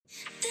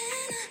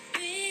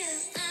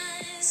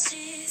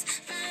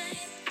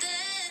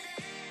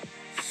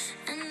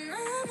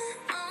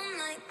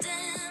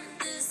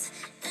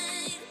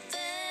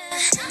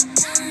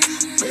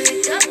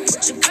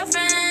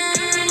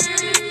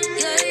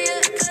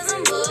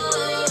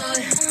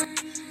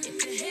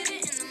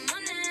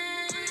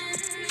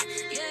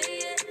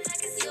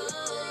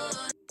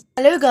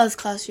Hello Girls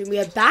Classroom, we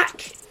are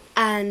back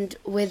and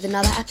with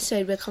another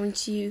episode. We're coming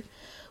to you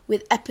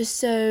with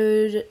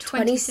episode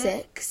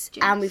 26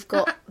 and we've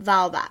got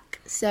Val back.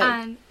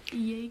 And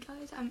yay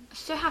guys, I'm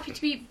so happy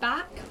to be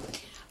back.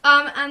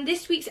 And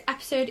this week's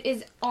episode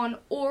is on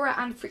aura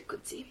and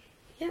frequency.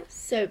 Yeah,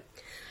 so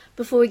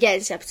before we get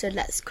into the episode,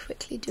 let's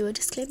quickly do a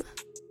disclaimer.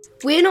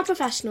 We are not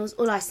professionals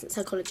or licensed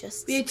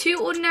psychologists. We are two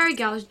ordinary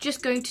girls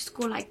just going to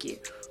school like you.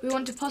 We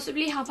want to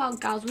possibly help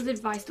out girls with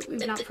advice that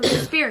we've learned from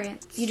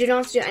experience. You do not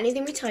have to do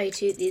anything we tell you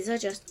to. These are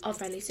just our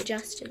friendly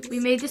suggestions.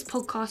 We made this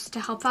podcast to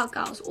help out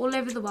girls all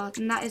over the world,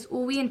 and that is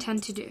all we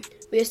intend to do.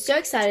 We are so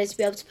excited to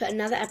be able to put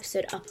another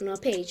episode up on our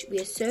page. We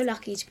are so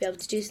lucky to be able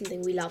to do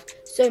something we love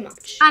so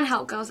much. And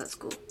help girls at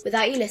school.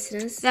 Without you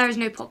listeners, there is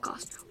no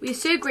podcast. We are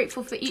so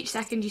grateful for each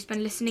second you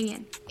spend listening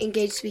in.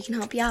 Engaged so we can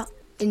help you out.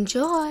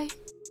 Enjoy!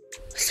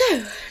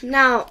 So,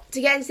 now,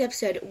 to get into the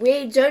episode,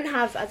 we don't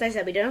have, as I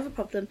said, we don't have a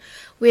problem.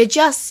 We're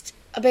just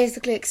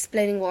basically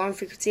explaining what aura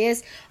frequency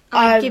is.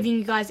 I'm giving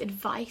you guys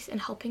advice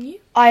and helping you.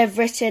 I have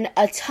written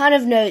a ton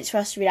of notes for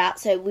us to read out,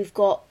 so we've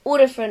got all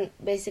different,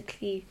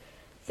 basically,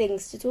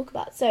 things to talk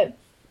about. So,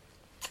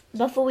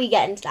 before we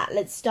get into that,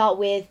 let's start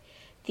with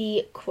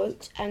the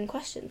quote and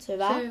question. So,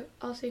 Val? So,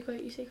 I'll say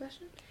quote, you say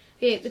question?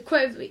 Okay, the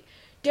quote of the week.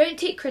 Don't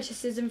take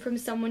criticism from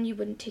someone you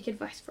wouldn't take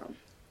advice from.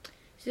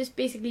 So, this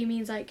basically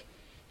means, like,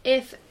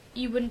 if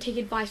you wouldn't take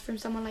advice from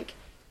someone, like,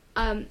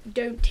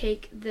 don't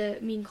take the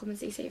mean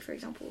comments they say. For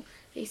example,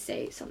 they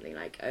say something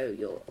like, oh,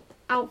 your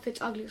outfit's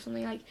ugly or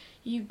something, like,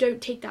 you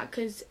don't take that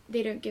because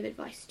they don't give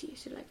advice to you.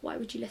 So, like, why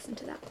would you listen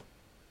to that?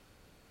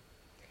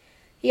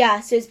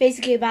 Yeah, so it's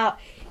basically about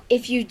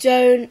if you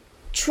don't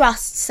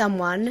trust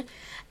someone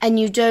and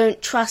you don't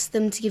trust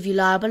them to give you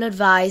reliable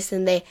advice,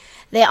 and they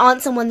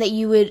aren't someone that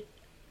you would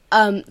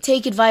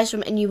take advice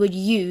from and you would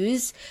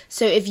use.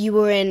 So if you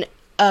were in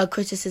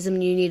criticism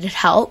and you needed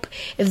help,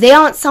 if they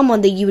aren't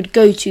someone that you would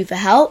go to for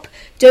help,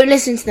 don't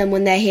listen to them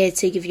when they're here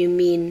to give you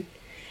mean.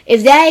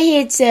 If they're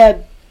here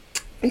to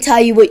tell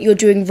you what you're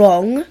doing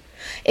wrong,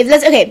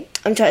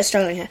 I'm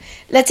struggling here.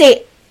 Let's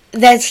say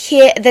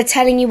they're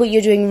telling you what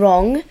you're doing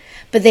wrong,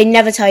 but they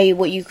never tell you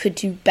what you could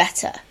do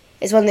better.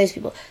 It's one of those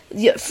people.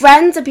 Your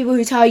friends are people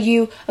who tell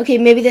you, okay,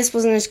 maybe this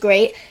wasn't as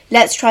great,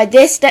 let's try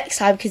this next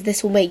time because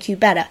this will make you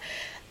better.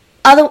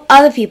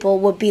 Other people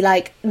would be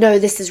like, no,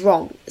 this is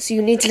wrong. So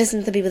you need to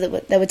listen to the people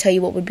that would tell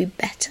you what would be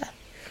better.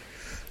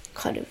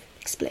 Kind of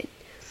explain.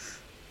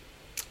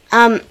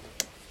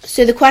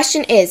 So the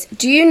question is,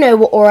 do you know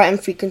what aura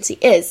and frequency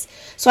is?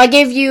 So I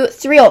gave you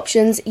 3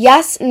 options,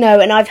 yes,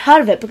 no, and I've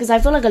heard of it because I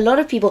feel like a lot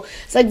of people,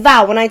 it's like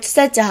Val, when I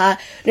said to her,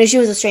 no, she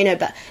was a straight no,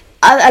 but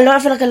I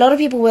feel like a lot of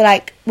people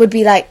would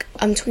be like,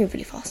 I'm talking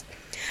really fast.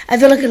 I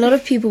feel like a lot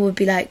of people would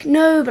be like,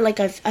 no, but like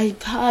I've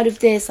heard of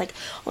this, like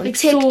on like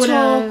TikTok, sort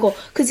of. or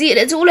because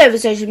it's all over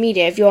social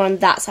media. If you're on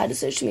that side of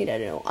social media, I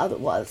don't know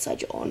what other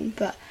side you're on,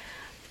 but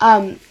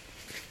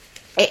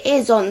it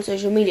is on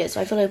social media,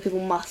 so I feel like people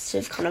must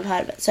have kind of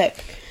heard of it. So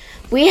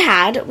we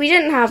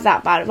didn't have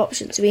that bad of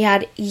options. So we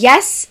had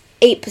yes,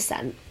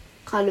 8%,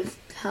 kind of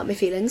hurt my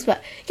feelings,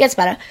 but it gets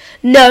better.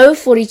 No,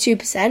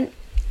 42%.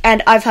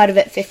 And I've heard of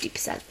it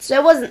 50%. So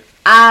it wasn't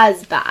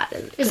as bad.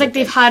 It's like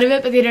they've heard of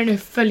it, but they don't know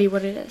fully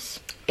what it is.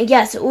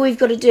 Yeah, so all we've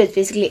got to do is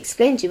basically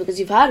explain to you because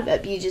you've heard of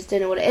it, but you just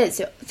don't know what it is.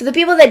 So for the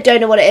people that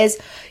don't know what it is,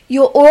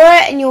 your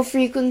aura and your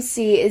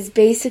frequency is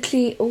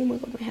basically... Oh my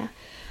god, my hair.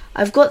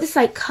 I've got this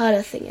like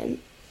curler thing in.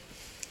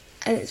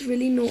 And it's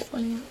really not...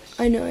 I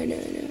know.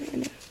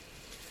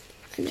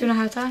 Do you want a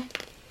hair tie?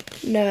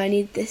 No, I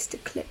need this to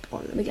clip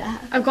on. Let me get a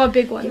hair. I've got a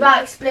big one. You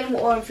better explain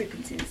what aura and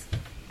frequency is.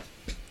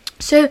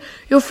 So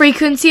your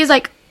frequency is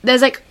like,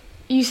 there's like,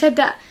 you said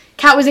that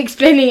Kat was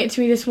explaining it to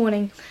me this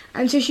morning,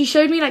 and so she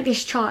showed me like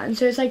this chart, and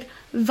so it's like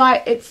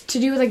it's to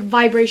do with like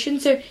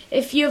vibration. So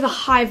if you have a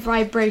high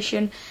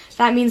vibration,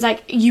 that means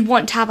like you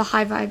want to have a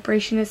high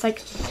vibration. It's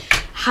like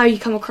how you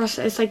come across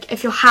it. It's like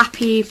if you're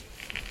happy.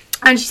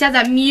 And she said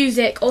that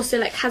music also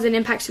like has an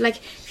impact. So like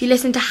if you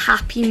listen to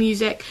happy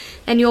music,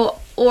 then your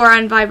aura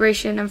and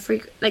vibration and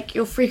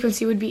your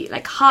frequency would be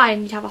like high,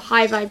 and you'd have a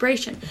high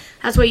vibration.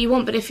 That's what you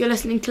want. But if you're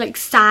listening to like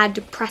sad,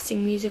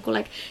 depressing music, or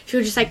like if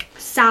you're just like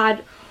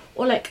sad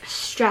or like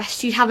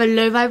stressed, you'd have a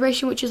low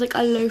vibration, which is like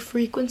a low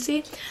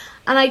frequency.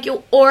 And like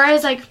your aura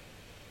is like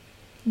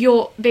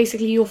your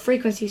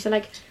frequency. So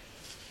like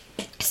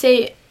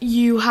say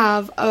you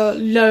have a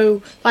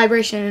low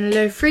vibration and a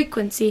low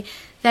frequency,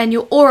 then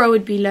your aura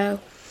would be low.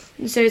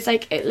 And so it's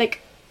like it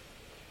like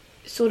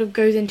sort of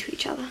goes into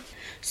each other.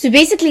 So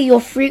basically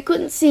your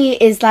frequency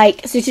is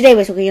like, so today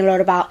we're talking a lot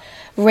about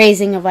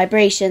raising your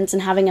vibrations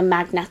and having a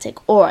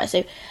magnetic aura.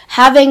 So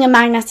having a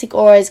magnetic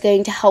aura is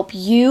going to help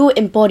you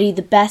embody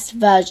the best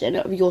version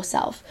of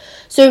yourself.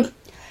 So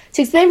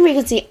to explain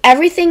frequency,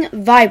 everything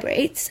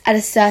vibrates at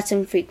a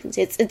certain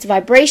frequency. It's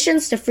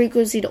vibrations to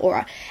frequency to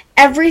aura.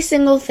 Every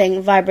single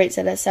thing vibrates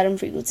at a certain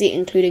frequency,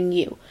 including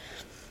you.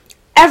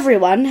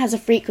 Everyone has a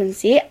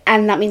frequency,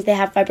 and that means they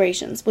have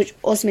vibrations, which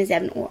also means they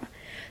have an aura.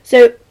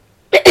 So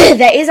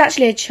there is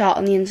actually a chart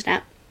on the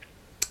internet.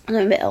 I'm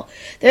a bit ill.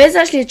 There is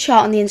actually a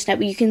chart on the internet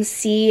where you can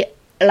see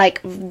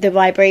like the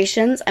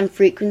vibrations and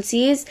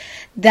frequencies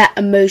that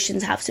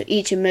emotions have. So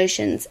each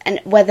emotions, and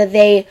whether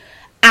they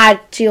add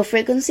to your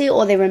frequency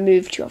or they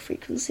remove to your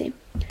frequency.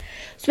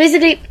 So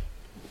basically,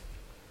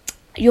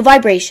 your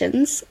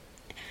vibrations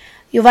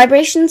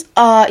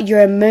are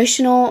your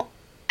emotional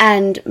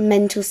and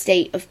mental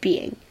state of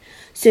being.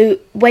 So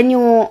when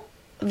your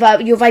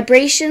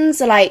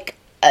vibrations are like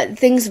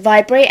things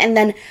vibrate, and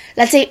then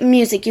let's say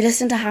music, you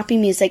listen to happy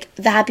music,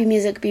 the happy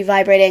music could be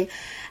vibrating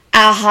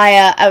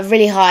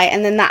really high,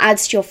 and then that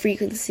adds to your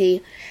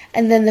frequency,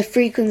 and then the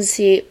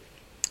frequency,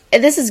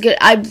 this is good,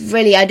 I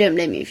don't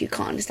blame you if you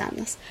can't understand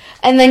this,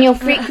 and then your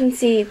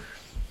frequency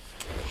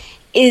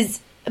is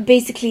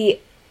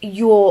basically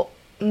your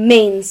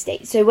main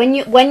state. So when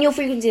your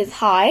frequency is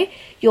high,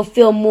 you'll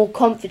feel more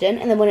confident,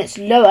 and then when it's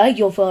lower,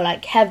 you'll feel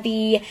like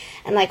heavy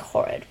and like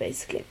horrid,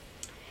 basically.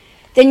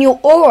 Then your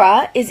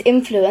aura is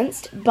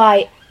influenced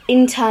by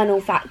internal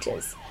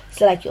factors,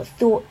 so like your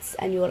thoughts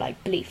and your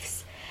like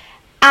beliefs,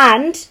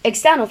 and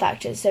external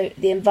factors, so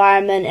the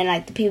environment and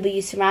like the people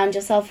you surround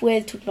yourself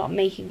with. Talking about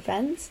making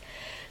friends.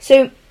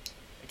 So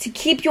to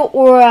keep your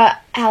aura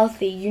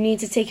healthy, you need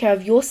to take care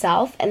of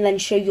yourself and then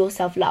show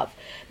yourself love.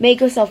 Make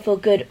yourself feel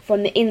good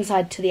from the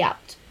inside to the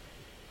out.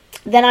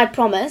 Then I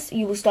promise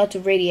you will start to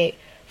radiate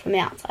from the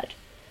outside.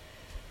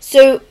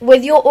 So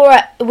with your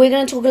aura, we're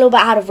going to talk a little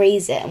about how to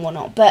raise it and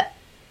whatnot, but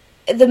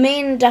the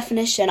main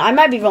definition, I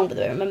might be wrong by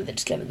the way, remember the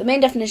disclaimer, the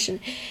main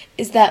definition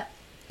is that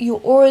your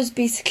aura is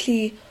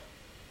basically,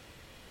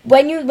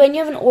 when you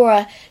have an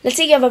aura, let's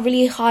say you have a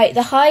really high,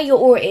 the higher your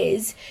aura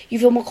is, you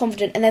feel more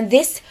confident, and then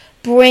this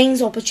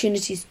brings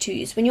opportunities to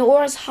you. So when your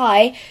aura is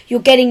high, you're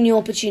getting new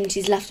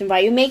opportunities left and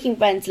right, you're making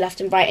friends left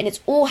and right, and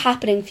it's all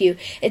happening for you.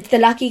 It's the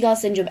lucky girl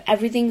syndrome,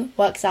 everything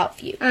works out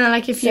for you.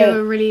 Like if you have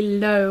a really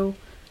low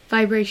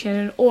vibration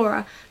and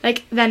aura,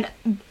 then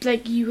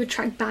you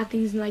attract bad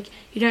things, and like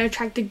you don't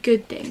attract the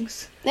good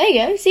things. There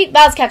you go. See,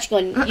 Val's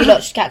catching on. You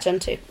lot should catch on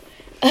too.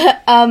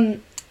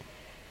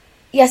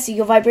 Yes, so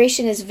your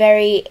vibration is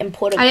very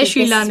important. I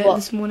actually learned it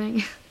this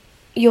morning.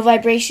 Your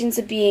vibrations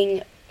are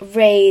being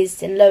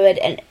raised and lowered,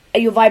 and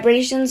your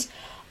vibrations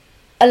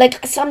are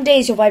like, some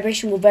days your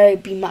vibration will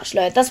be much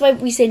lower. That's why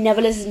we say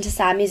never listen to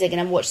sad music and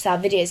then watch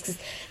sad videos, because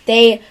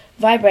they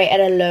vibrate at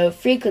a low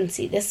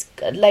frequency. They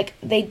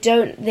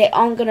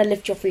aren't going to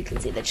lift your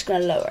frequency, they're just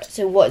going to lower it.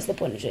 So what is the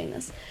point of doing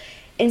this?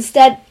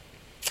 Instead,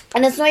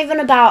 and it's not even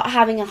about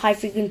having a high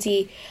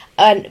frequency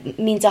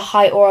means a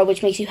high aura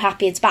which makes you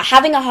happy. It's about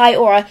having a high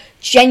aura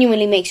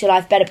genuinely makes your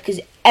life better, because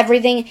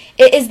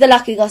it is the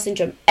lucky girl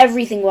syndrome.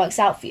 Everything works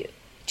out for you.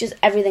 Just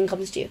everything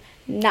comes to you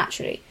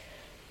naturally.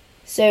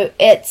 So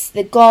it's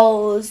the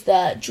goals,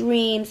 the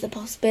dreams, the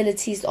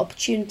possibilities, the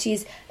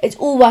opportunities. It's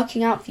all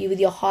working out for you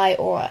with your high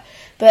aura.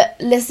 But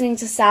listening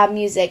to sad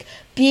music,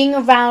 being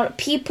around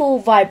people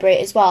vibrate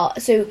as well.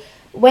 So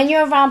when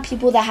you're around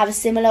people that have a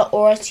similar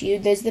aura to you,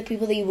 those are the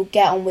people that you will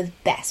get on with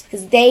best,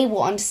 because they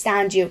will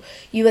understand you.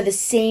 You are the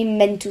same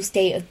mental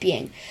state of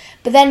being.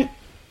 But then,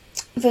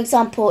 for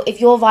example,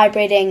 if you're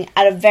vibrating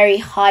at a very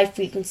high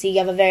frequency, you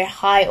have a very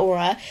high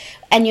aura,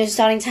 and you're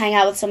starting to hang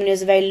out with someone who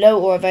has a very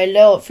low aura, very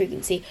low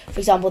frequency, for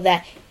example,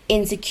 they're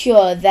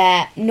insecure,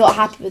 they're not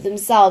happy with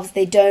themselves,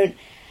 they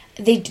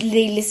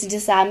listen to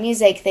sad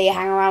music, they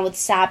hang around with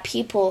sad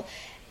people,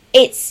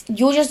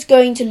 you're just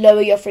going to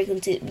lower your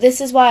frequency. This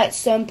is why it's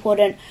so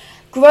important.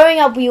 Growing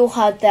up, we all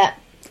heard that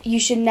you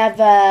should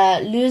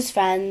never lose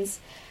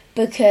friends,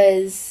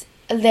 because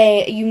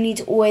you need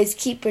to always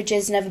keep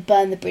bridges, never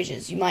burn the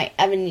bridges you might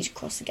ever need to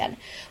cross again.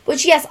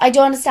 Which, yes, I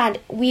do understand.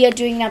 We are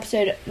doing an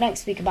episode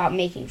next week about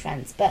making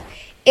friends, but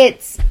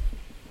it's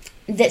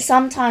that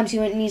sometimes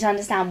you need to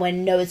understand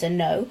when no is a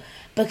no,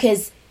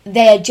 because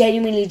they are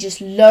genuinely just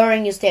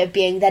lowering your state of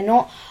being. They're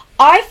not.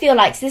 I feel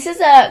like, so this is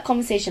a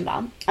conversation,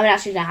 Val. I mean,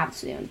 actually, I don't have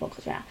to do it on the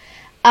podcast right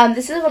now.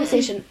 This is a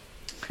conversation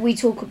we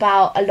talk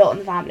about a lot in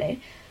the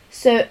family.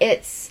 So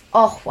it's,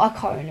 I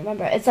can't really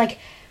remember. It's like,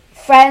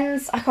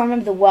 friends, I can't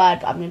remember the word,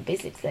 but I'm going to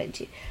basically explain it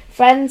to you.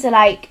 Friends are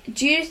like,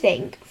 do you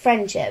think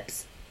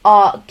friendships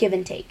are give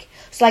and take?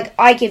 So like,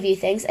 I give you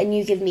things and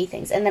you give me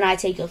things, and then I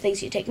take your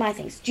things, you take my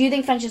things. Do you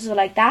think friendships are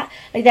like that?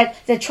 Like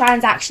they're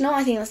transactional?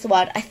 I think that's the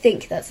word. I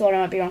think that's the word, I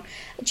might be wrong.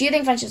 Do you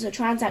think friendships are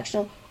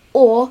transactional,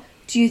 or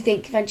do you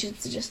think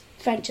friendships are just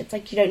friendships?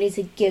 Like, you don't need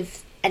to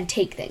give and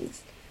take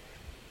things.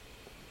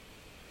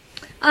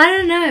 I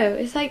don't know.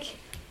 It's like,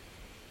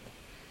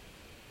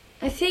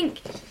 I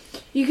think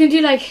you can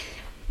do like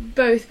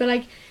both, but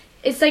like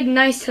it's like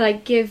nice to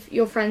like give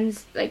your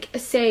friends, like,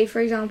 say for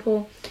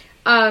example,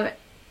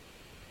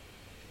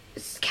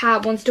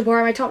 Kat wants to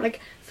borrow my top like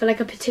for like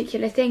a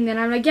particular thing, then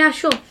I'm like, yeah,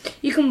 sure,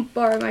 you can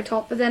borrow my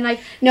top. But then like,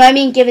 no, I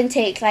mean give and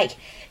take. Like,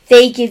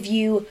 they give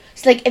you,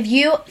 so like if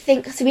you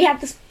think, so we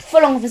had this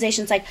full on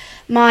conversations. Like,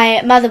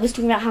 my mother was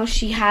talking about how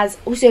she has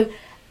also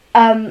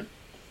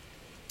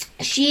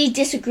she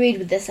disagreed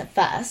with this at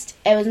first.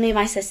 It was me and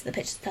my sister, the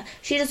pictures.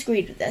 She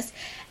disagreed with this.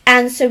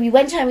 And so we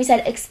went to her and we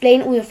said,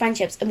 explain all your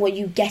friendships and what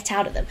you get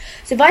out of them.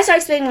 So if I start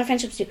explaining my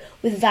friendships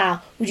with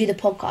Val, we do the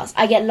podcast.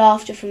 I get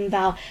laughter from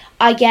Val.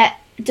 I get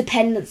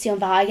dependency on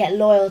Val. I get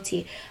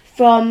loyalty.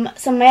 From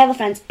some of my other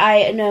friends,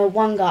 I know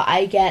one girl,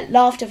 I get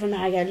laughter from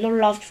her, I get a lot of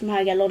laughter from her,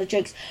 I get a lot of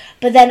jokes,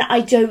 but then I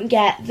don't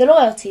get the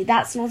loyalty.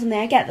 That's not something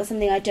I get, that's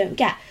something I don't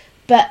get.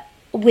 But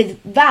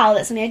with Val,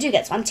 that's something I do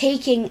get. So I'm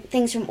taking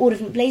things from all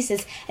different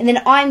places, and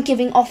then I'm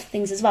giving off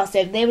things as well. So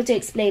if they were to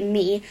explain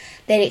me,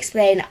 they'd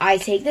explain, I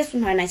take this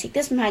from her, and I take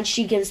this from her, and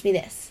she gives me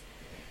this.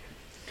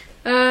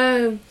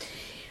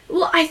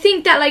 Well, I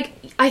think that, like,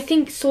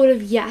 sort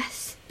of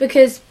yes,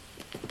 because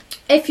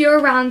if you're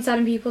around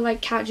certain people,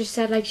 like Kat just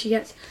said, like, she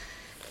gets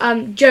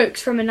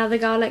jokes from another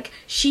girl, like,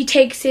 she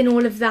takes in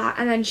all of that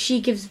and then she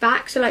gives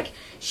back. So, like,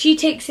 she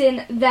takes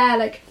in their,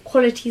 like,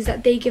 qualities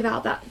that they give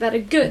out that are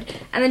good,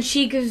 and then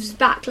she gives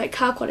back, like,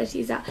 her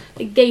qualities that,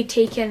 like, they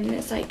take in, and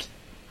it's like,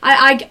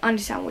 I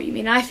understand what you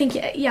mean. I think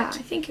it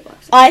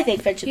works. I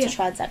think friendships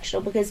are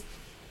transactional, because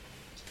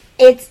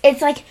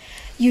it's like,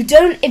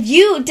 if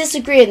you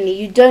disagree with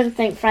me, you don't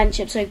think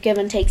friendships are give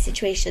and take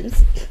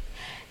situations.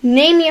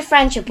 Name me a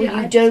friendship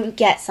where you don't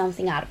get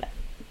something out of it.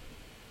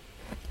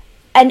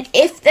 And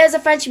if there's a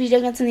friendship you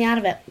don't get something out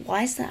of it,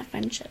 why is that a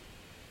friendship?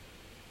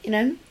 You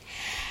know?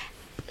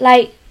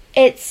 Like,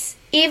 it's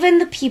even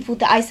the people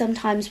that I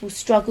sometimes will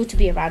struggle to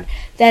be around.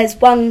 There's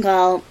one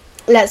girl,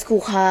 let's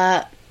call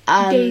her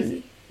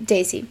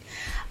Daisy.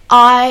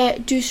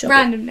 I do struggle.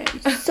 Random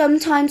names.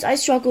 Sometimes I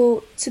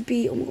struggle to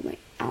be... Oh my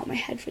God, my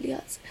head really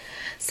hurts.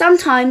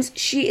 Sometimes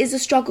she is a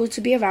struggle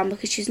to be around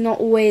because she doesn't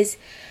always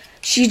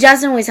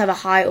have a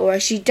high aura.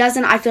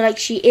 I feel like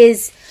she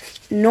is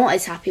not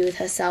as happy with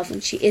herself,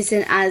 and she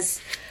isn't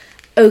as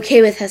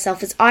okay with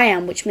herself as I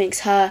am, which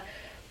makes her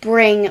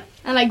bring...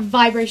 And, like,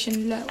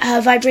 vibration low.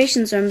 Her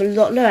vibrations are a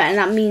lot lower, and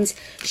that means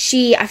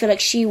I feel like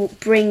she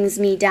brings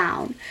me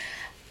down.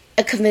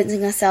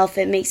 Convincing herself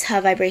it makes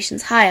her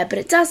vibrations higher, but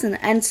it doesn't.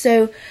 And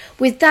so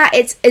with that,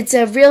 it's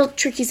a real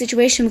tricky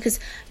situation, because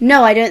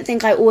no, I don't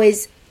think I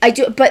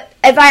do. But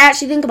if I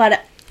actually think about it,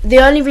 the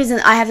only reason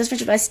I have this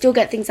friendship, I still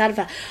get things out of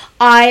her.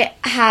 I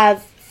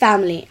have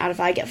family out of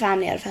her. I get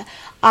family out of her.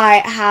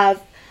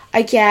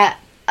 I get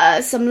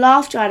some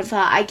laughter out of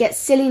her. I get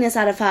silliness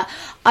out of her.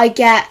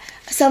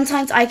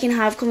 Sometimes I can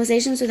have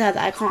conversations with her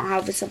that I can't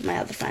have with some of my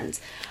other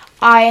friends.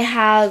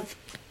 I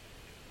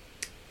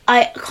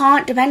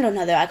can't depend on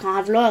her, though. I can't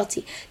have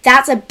loyalty.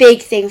 That's a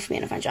big thing for me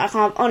in a friendship. I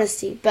can't have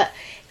honesty, but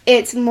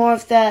it's more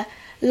of the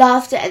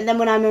laughter, and then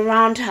when I'm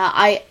around her,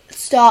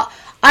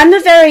 I'm a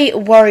very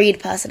worried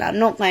person. I'm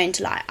not going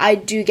to lie. I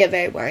do get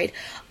very worried.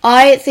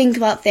 I think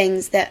about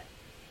things that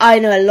I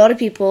know a lot of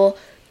people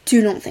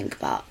do not think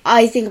about.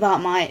 I think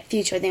about my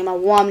future. I think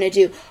about what I'm going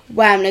to do,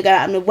 where I'm going to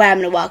go, where I'm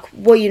going to work,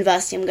 what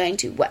university I'm going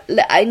to.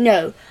 I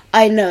know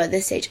at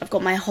this stage I've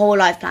got my whole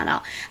life planned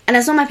out. And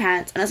it's not my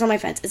parents, and it's not my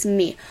friends, it's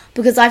me.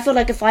 Because I feel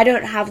like if I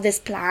don't have this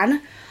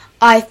plan,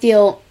 I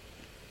feel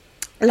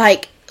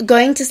like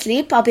going to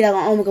sleep, I'll be like,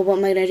 oh my God, what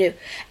am I going to do?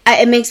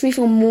 It makes me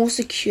feel more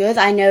secure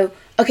that I know,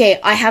 okay,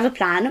 I have a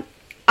plan.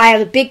 I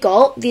have a big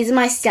goal. These are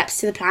my steps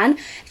to the plan.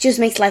 It just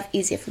makes life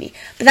easier for me.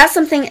 But that's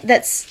something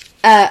that's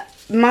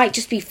might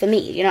just be for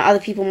me. You know, other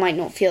people might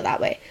not feel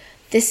that way.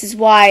 This is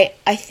why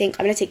I think...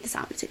 I'm going to take this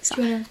out.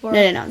 No,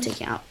 I'm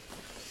taking it out.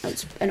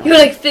 It's annoying. You're,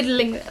 like,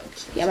 fiddling with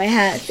it. Yeah, my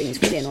hair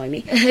things really annoy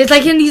me. It's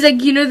like in these,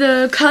 like, you know,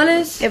 the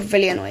colours? It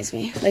really annoys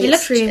me. Like, it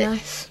looks really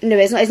nice. No,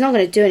 it's not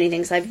going to do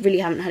anything, because I really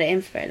haven't had it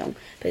in for very long.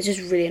 But it's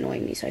just really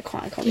annoying me, so I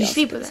can't Did you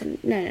sleep with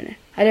it? No.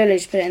 I don't know,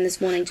 just put it in this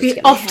morning just to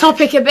get off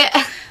topic a bit.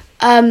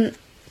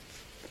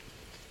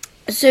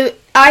 So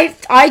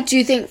I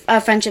do think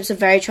friendships are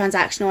very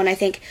transactional, and I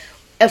think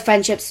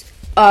friendships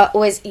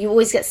you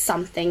always get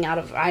something out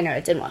of... I know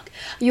it didn't work.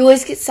 You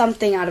always get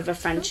something out of a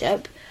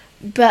friendship,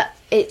 but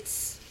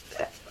it's...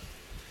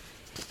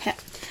 Yeah.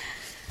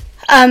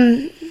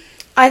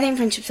 I think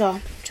friendships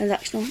are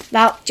transactional.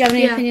 Do you have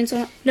any opinions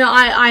on it? No,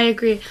 I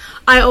agree.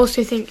 I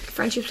also think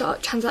friendships are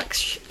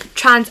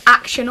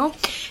transactional,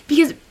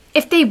 because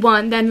if they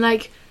weren't,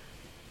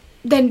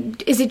 then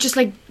is it just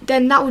like...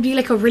 Then that would be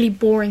like a really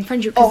boring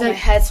friendship. Oh, my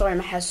head, sorry,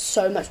 my hair's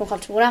so much more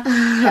comfortable now.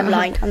 I'm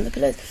lying down the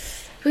pillows.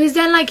 Because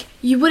then, like,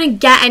 you wouldn't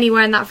get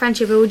anywhere in that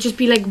friendship. It would just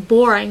be, like,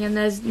 boring, and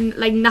there's,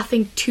 like,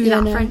 nothing to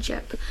that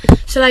friendship.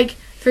 So, like,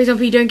 for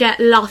example, you don't get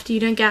laughter, you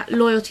don't get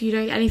loyalty, you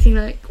don't get anything.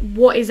 Like,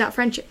 what is that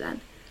friendship then?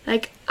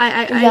 Like,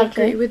 I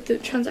agree with the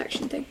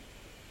transaction thing.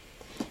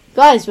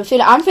 Guys,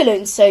 I'm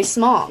feeling so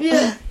smart.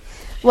 Yeah.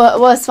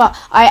 Well, smart.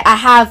 I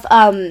have,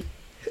 I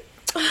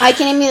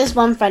can name you this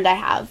one friend I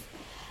have.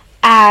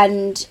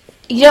 And,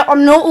 you know,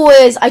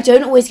 I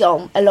don't always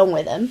get along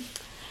with him.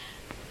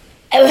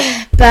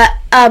 But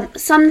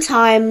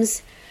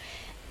sometimes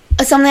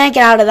something I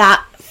get out of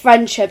that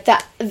friendship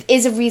that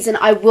is a reason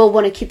I will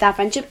want to keep that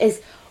friendship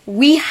is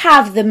we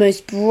have the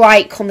most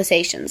bright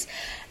conversations.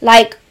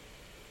 Like,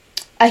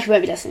 I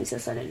won't be listening to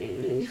this, I don't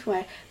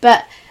know.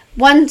 But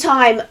one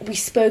time we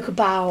spoke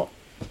about,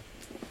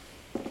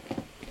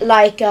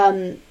 like,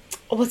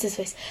 what's his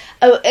face?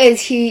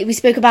 We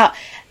spoke about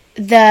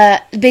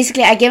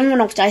basically I gave him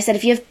an option. I said,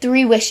 if you have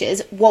 3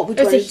 wishes, what would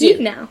you want to do? It's a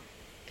he now.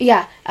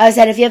 Yeah, I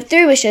said, if you have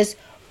 3 wishes,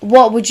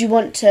 what would you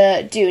want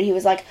to do? And he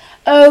was like,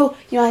 oh,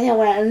 I think I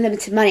want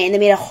unlimited money. And they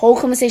made a whole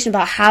conversation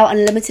about how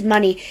unlimited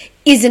money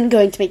isn't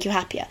going to make you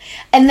happier.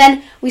 And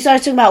then we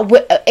started talking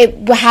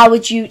about how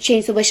would you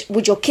change the wish?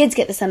 Would your kids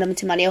get this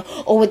unlimited money,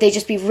 or would they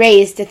just be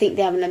raised to think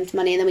they have unlimited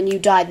money, and then when you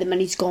die, the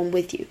money's gone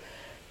with you?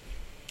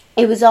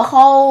 It was a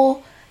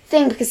whole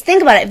thing, because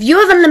think about it. If you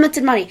have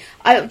unlimited money,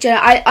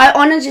 I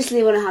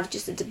honestly want to have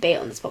just a debate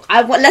on this book.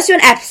 Let's do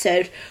an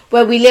episode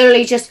where we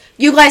literally just,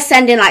 you guys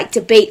send in like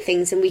debate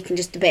things and we can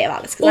just debate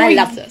about this, because I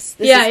love this.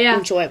 This is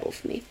enjoyable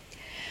for me.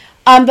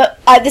 But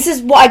this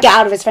is what I get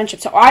out of his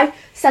friendship. So I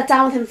sat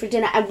down with him for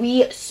dinner and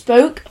we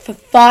spoke for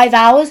 5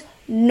 hours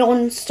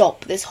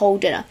non-stop this whole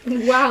dinner.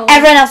 Wow.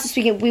 Everyone else was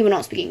speaking, we were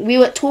not speaking. We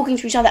were talking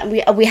to each other, and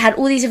we had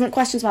all these different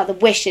questions about the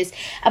wishes,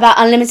 about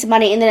unlimited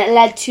money, and then it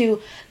led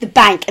to the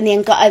bank and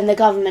the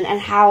government, and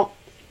how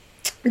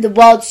the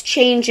world's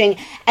changing,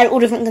 and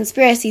all different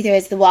conspiracy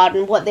theories of the world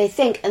and what they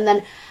think. And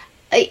then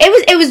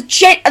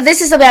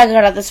this is something I got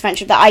out of this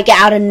friendship that I get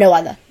out of no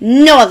other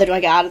do I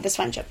get out of this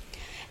friendship.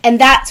 And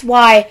that's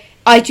why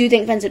I do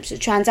think friendships are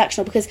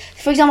transactional, because,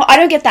 for example, I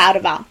don't get that out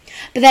of Val.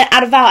 But then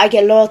out of Val, I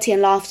get loyalty and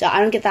laughter.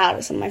 I don't get that out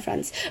of some of my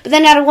friends. But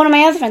then out of one of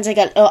my other friends, I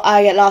get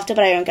laughter,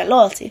 but I don't get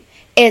loyalty.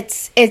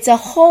 It's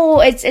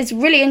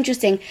really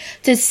interesting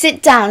to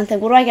sit down and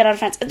think, what do I get out of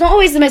friends? It's not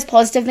always the most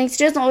positive thing to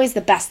do. It's not always the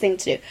best thing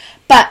to do.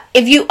 But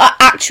if you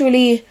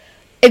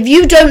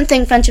don't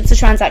think friendships are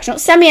transactional,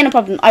 send me in a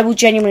problem. I will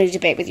genuinely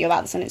debate with you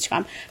about this on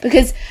Instagram,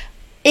 because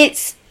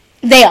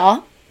they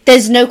are.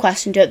 There's no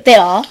question to it. They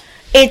are.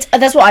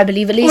 That's what I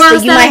believe, at least. Well,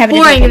 you might have a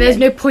boring, and there's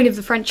no point of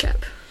the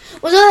friendship.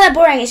 Well, it's not that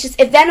boring. It's just,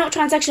 if they're not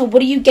transactional,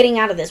 what are you getting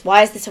out of this?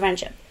 Why is this a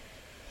friendship?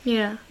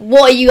 Yeah.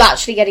 What are you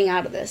actually getting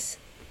out of this?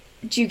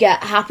 Do you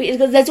get happy?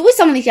 Because there's always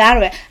something to get out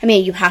of it. I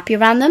mean, are you happy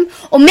around them?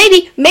 Or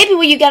maybe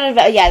what you get out of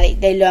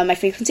it, they lower my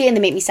frequency and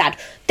they make me sad.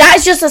 That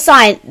is just a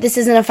sign this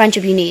isn't a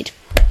friendship you need.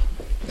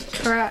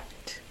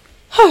 Correct.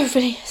 Oh, I've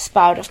really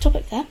spiraled off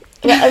topic there.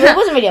 It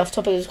wasn't really off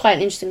topic. It was quite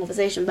an interesting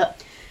conversation,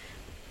 but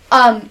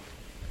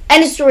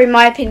end of story,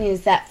 my opinion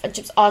is that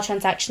friendships are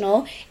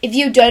transactional. If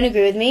you don't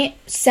agree with me,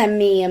 send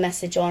me a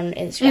message on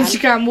Instagram.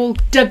 Instagram will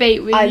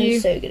debate with you.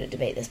 I'm so going to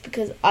debate this,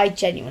 because I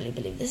genuinely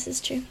believe this is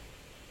true.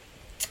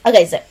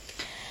 Okay, so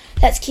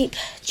let's keep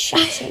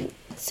chatting.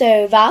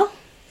 So, Val,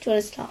 do you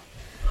want to start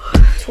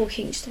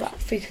talking just about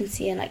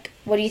frequency and, like,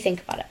 what do you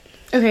think about it?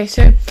 Okay,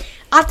 so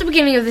at the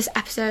beginning of this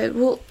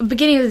episode,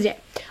 beginning of the day,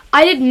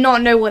 I did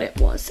not know what it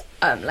was,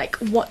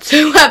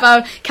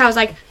 whatsoever. Kat was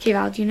like, okay,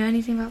 Val, do you know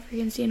anything about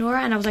frequency and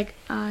aura? And I was like,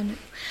 no. And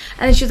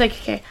then she was like,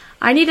 okay,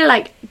 I need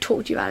to,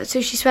 talk to you about it.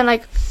 So she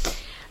spent,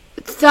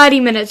 30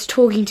 minutes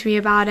talking to me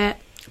about it.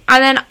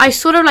 And then I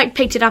sort of,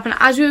 picked it up. And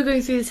as we were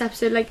going through this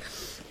episode,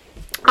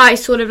 I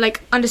sort of,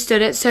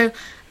 understood it. So,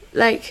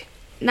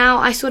 now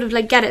I sort of,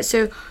 get it.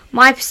 So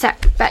my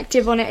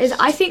perspective on it is,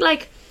 I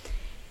think,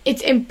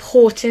 it's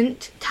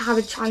important to have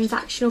a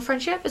transactional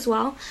friendship as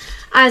well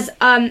as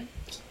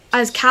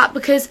Kat,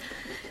 because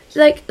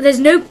there's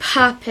no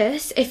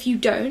purpose if you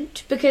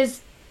don't,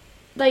 because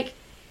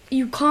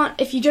you can't,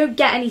 if you don't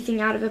get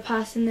anything out of a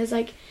person, there's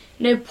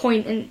no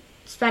point in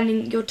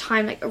spending your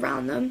time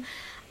around them.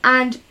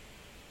 And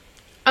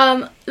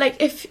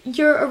if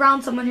you're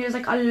around someone who has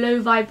a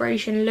low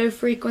vibration, low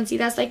frequency,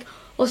 that's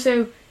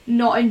also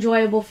not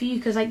enjoyable for you,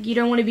 because you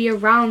don't want to be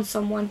around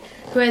someone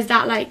who has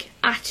that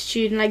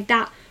attitude and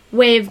that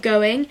way of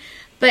going.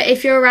 But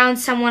if you're around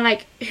someone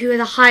who has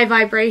a high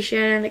vibration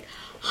and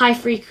high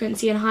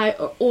frequency and high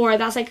aura,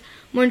 that's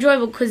more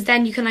enjoyable, because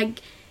then you can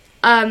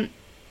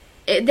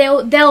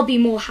they'll be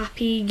more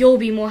happy, you'll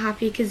be more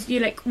happy, because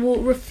you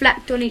will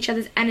reflect on each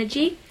other's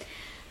energy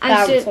and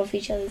balance off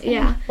each other's energy.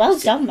 Yeah, well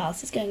done, Val.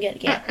 It's going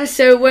good. Yeah.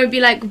 So it won't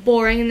be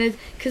boring, and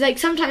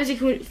because sometimes it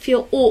can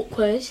feel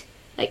awkward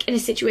in a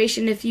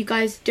situation if you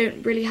guys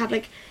don't really have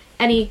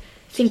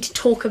anything to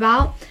talk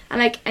about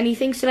and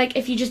anything. So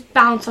if you just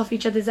bounce off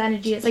each other's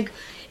energy, it's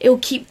it will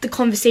keep the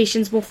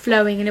conversations more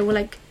flowing, and it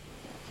will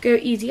go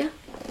easier.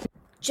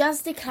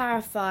 Just to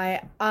clarify,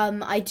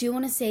 I do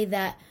want to say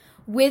that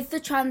with the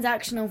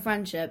transactional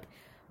friendship,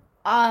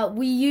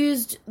 we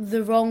used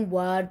the wrong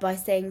word by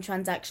saying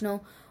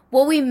transactional.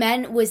 What we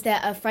meant was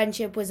that a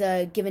friendship was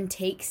a give and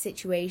take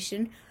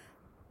situation,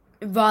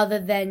 rather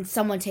than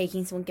someone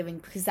taking, someone giving,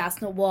 because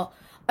that's not what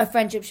a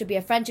friendship should be.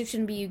 A friendship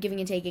shouldn't be you giving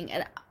and taking.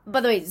 And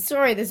by the way,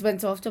 sorry this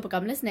went so off topic,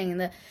 I'm listening, and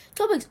the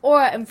topic's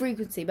aura and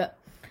frequency, but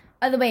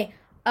either way,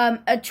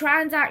 a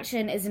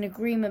transaction is an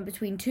agreement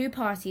between two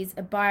parties,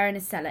 a buyer and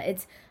a seller.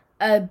 It's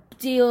a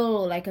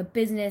deal, a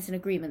business, an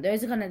agreement.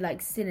 Those are kind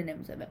of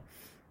synonyms of it.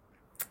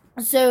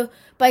 So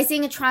by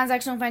saying a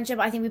transactional friendship,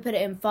 I think we put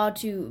it in far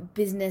too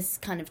business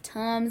kind of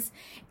terms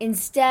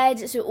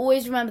instead. So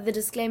always remember the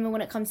disclaimer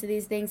when it comes to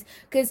these things,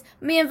 because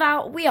me and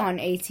Val, we aren't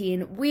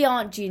 18, we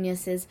aren't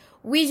geniuses.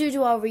 We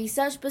do our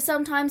research, but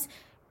sometimes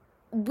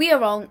we are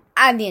wrong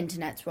and the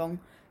internet's wrong.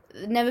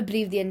 Never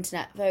believe the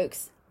internet,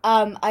 folks.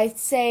 I'd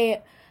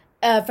say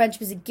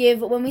friendship is a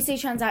give. When we say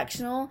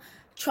transactional,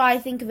 try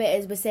think of it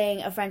as we're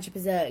saying a friendship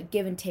is a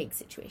give and take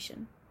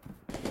situation.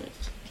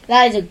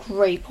 That is a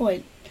great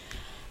point.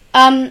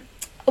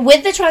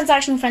 With the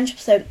transactional friendship,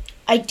 so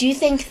I do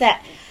think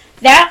that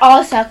there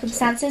are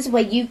circumstances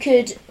where you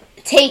could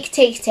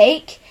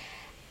take,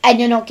 and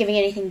you're not giving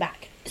anything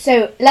back.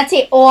 So let's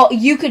say, or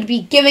you could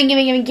be giving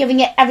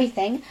it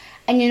everything,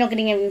 and you're not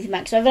getting anything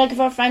back. So I feel like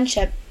for a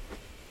friendship,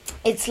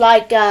 it's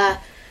like kind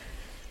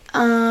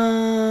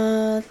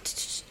of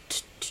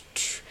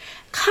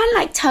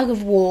like tug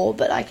of war,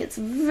 but like it's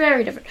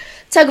very different.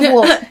 Tug of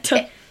war.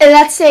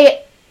 Let's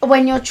say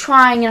when you're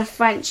trying in a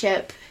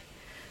friendship,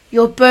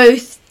 you're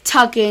both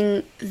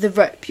tugging the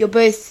rope. You're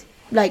both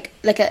like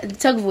a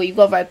tug of war. You've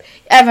got a rope.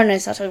 Everyone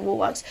knows how tug of war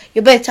works.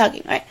 You're both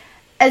tugging, right?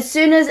 As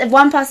soon as if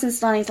one person's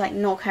starting to like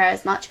not care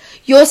as much,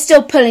 you're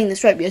still pulling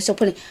this rope. You're still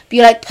pulling, but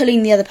you're like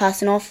pulling the other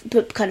person off,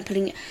 kind of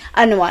pulling it.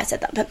 I don't know why I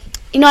said that, but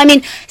you know what I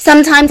mean.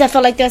 Sometimes I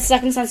feel like there are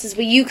circumstances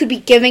where you could be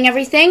giving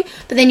everything,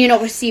 but then you're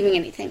not receiving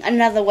anything.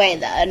 Another way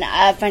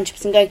that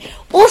friendships are going.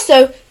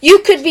 Also, you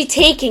could be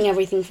taking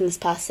everything from this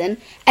person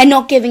and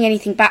not giving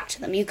anything back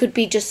to them. You could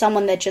be just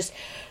someone that just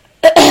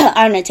I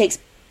don't know, takes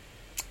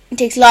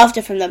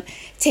laughter from them,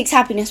 takes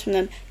happiness from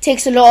them,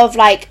 takes a lot of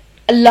like.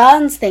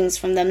 Learns things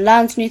from them,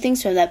 learns new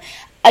things from them,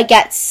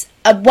 gets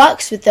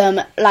works with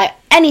them, like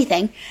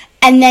anything,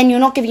 and then you're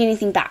not giving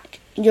anything back.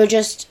 You're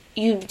just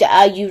you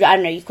I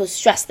don't know. You could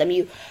stress them.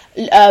 You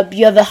have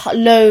a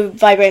low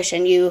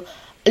vibration. You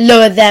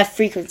lower their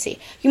frequency.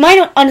 You might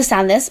not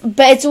understand this,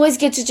 but it's always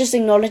good to just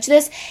acknowledge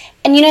this.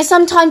 And you know,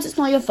 sometimes it's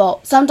not your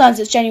fault. Sometimes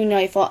it's genuinely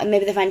not your fault, and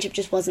maybe the friendship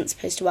just wasn't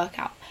supposed to work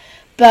out.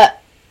 But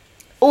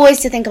always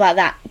to think about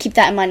that. Keep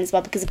that in mind as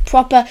well, because a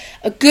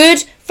good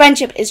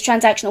friendship is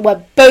transactional,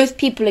 where both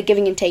people are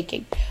giving and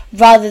taking,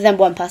 rather than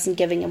one person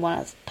giving and one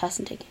other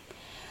person taking.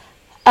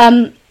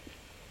 And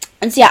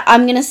so yeah,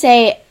 I'm gonna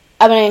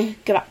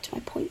go back to my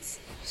points.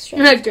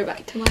 Let's go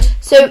back to mine.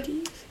 So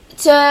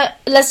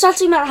let's start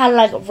talking about how to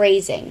like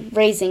raising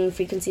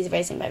frequencies,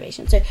 raising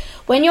vibration. So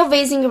when you're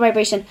raising your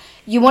vibration,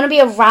 you want to be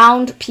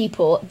around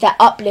people that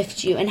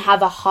uplift you and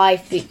have a high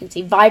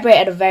frequency, vibrate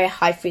at a very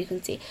high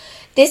frequency.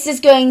 This is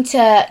going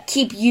to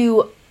keep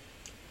you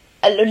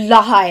a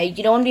lot higher.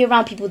 You don't want to be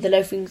around people with a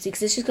low frequency,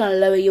 because it's just going to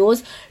lower your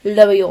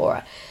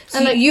aura.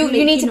 So like, you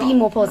need to be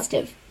more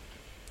positive.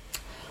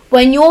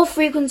 When your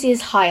frequency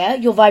is higher,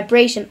 your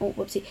vibration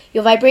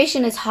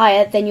is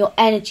higher, then your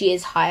energy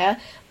is higher,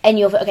 and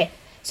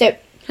so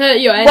when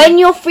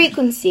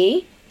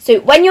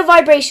your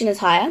vibration is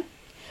higher,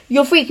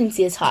 your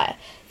frequency is higher,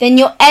 then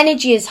your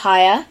energy is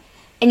higher,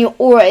 and your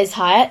aura is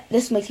higher.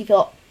 This makes you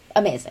feel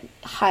amazing.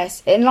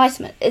 Highest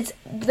enlightenment. It's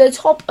the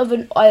top of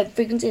a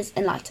frequency is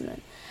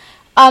enlightenment.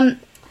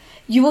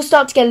 You will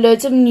start to get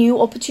loads of new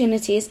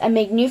opportunities and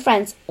make new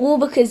friends, all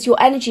because your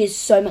energy is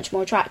so much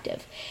more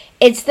attractive.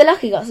 It's the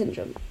lucky girl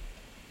syndrome.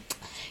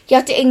 You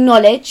have to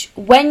acknowledge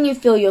when you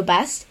feel your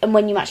best and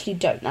when you actually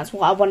don't. That's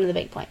one of the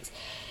big points.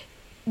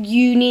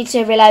 You need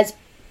to realize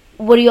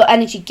what are your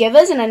energy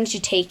givers and energy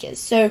takers.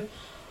 So,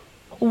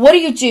 what do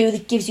you do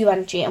that gives you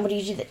energy, and what do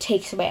you do that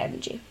takes away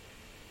energy?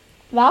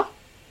 Val?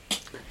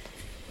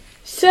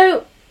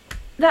 So,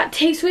 that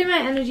takes away my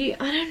energy.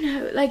 I don't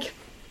know. Like,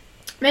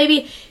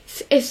 maybe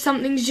if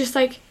something's just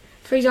like,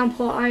 for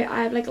example, I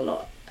have like a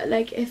lot.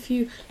 Like, if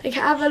you like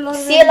have a lot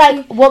of energy.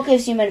 Like, what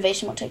gives you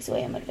motivation? What takes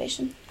away your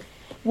motivation?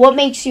 What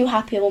makes you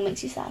happy and what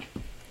makes you sad?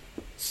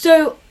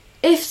 So,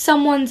 if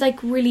someone's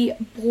like really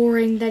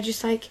boring, they're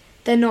just like,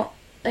 they're not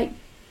like,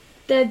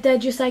 they're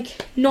just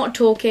like not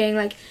talking.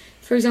 Like,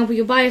 for example,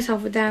 you're by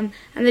yourself with them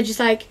and they're just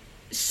like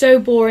so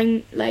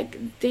boring.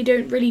 Like, they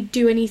don't really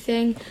do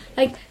anything.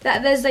 Like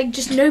that, there's like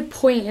just no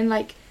point in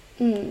like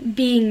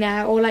being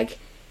there or like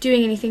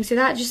doing anything. So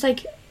that just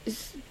like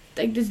is,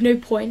 like there's no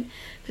point.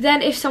 But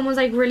then if someone's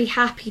like really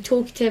happy,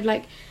 talkative,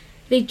 like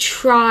they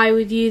try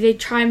with you, they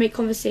try and make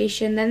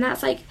conversation, then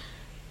that's like,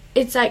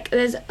 it's like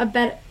there's a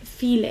better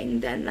feeling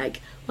than like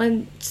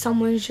when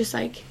someone's just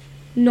like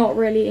not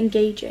really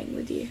engaging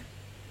with you.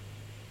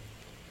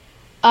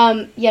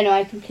 Yeah, no,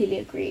 I completely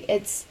agree.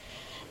 It's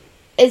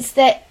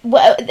that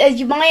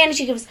my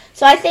energy gives.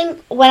 So I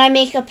think when I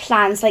make a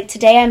plan, so like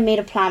today I made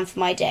a plan for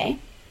my day,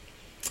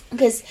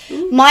 because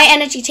my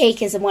energy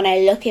takers, and when I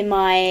look in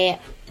my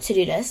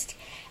to-do list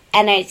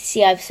and I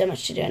see I have so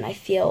much to do and I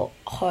feel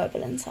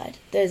horrible inside,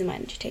 those are my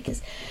energy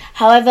takers.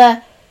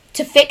 However,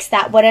 to fix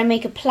that, when I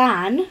make a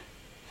plan,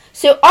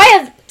 so I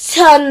have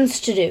tons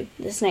to do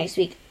this next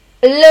week,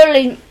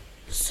 literally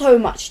so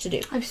much to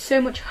do. I have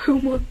so much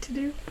homework to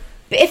do.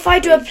 But if I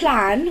do a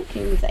plan,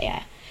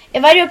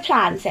 if I do a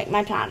plan,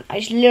 my plan,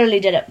 I just literally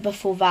did it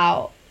before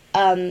Val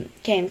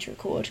came to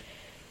record,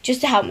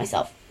 just to help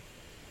myself.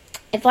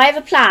 If I have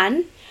a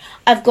plan,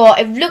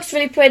 it looks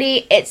really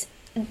pretty,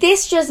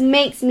 this just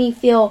makes me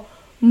feel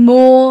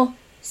more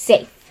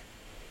safe.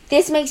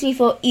 This makes me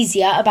feel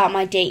easier about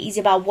my day,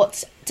 easier about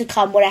what's to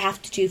come, what I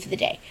have to do for the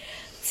day.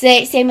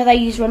 Same with I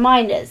use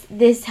reminders.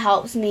 This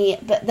helps me,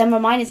 but then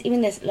reminders,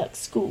 even this, look,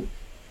 school,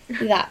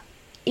 do that.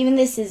 Even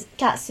this is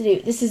cats to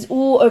do. This is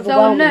all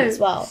overwhelming as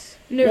well.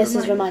 This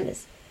is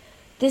reminders.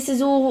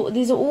 These are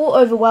all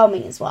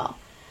overwhelming as well.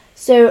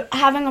 So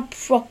having a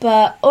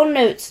proper,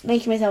 notes,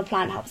 making myself a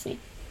plan helps me.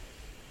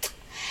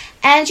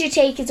 Energy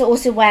takers are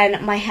also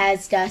when my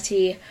hair's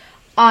dirty,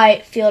 I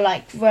feel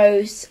like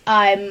gross,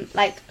 I'm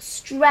like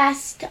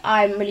stressed,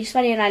 I'm really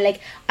sweaty, and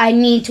I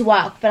need to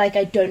work, but like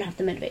I don't have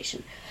the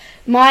motivation.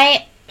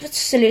 My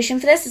solution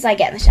for this is I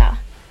get in the shower.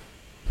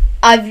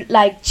 I've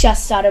like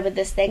just started with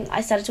this thing.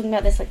 I started talking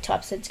about this like 2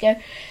 episodes ago.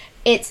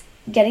 It's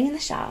getting in the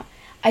shower.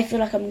 I feel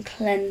like I'm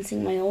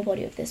cleansing my whole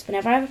body of this.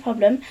 Whenever I have a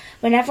problem,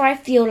 whenever I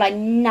feel like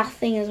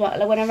nothing is well,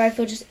 like whenever I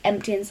feel just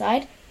empty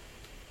inside,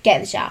 get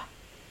in the shower.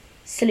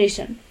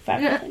 Solution for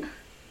everything.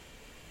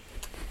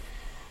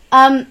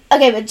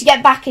 Okay, but to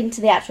get back into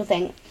the actual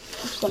thing,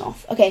 it's gone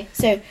off. Okay,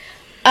 so,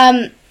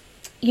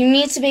 you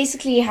need to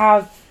basically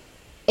have,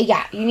 you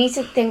need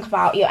to think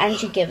about your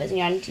energy givers and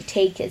your energy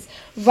takers.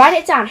 Write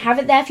it down, have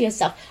it there for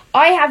yourself.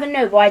 I have a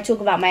note where I talk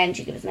about my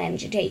energy givers and my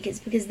energy takers,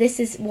 because this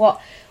is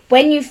what,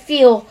 when you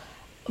feel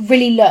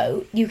really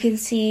low, you can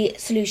see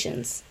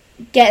solutions.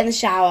 Get in the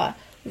shower,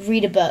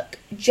 read a book,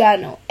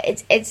 journal.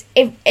 It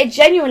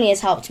genuinely has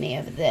helped me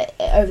over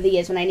the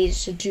years when I needed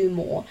to do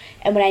more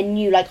and when I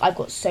knew like I've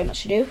got so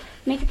much to do.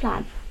 Make a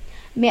plan.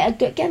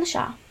 Get in the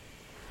shower.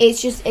 It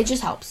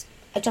just helps.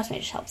 Trust me, it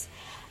just helps.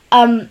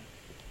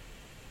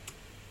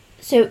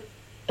 So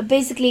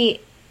basically,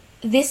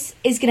 this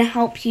is going to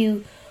help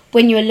you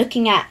when you're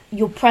looking at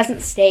your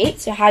present state,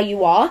 so how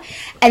you are,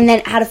 and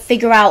then how to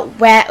figure out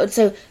where.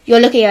 So you're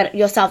looking at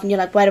yourself and you're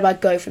like, where do I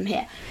go from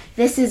here?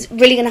 This is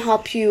really going to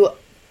help you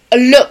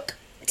look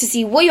to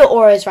see what your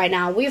aura is right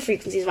now, what your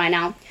frequency is right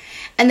now,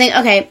 and then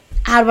okay,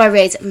 how do I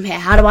raise it from here?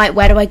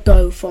 Where do I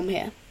go from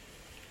here?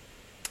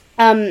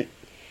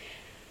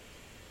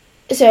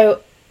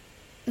 So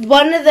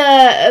one of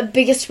the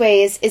biggest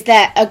ways is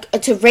that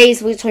to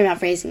raise. We're talking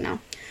about raising now.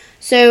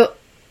 So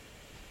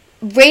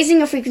raising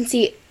your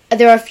frequency.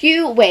 There are a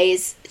few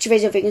ways to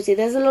raise your frequency.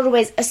 There's a lot of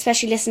ways,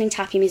 especially listening to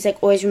happy music.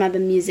 Always remember,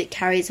 music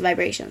carries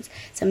vibrations.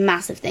 It's a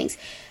massive thing.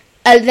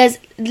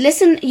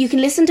 You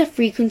can listen to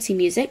frequency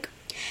music,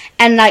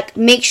 and like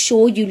make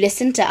sure you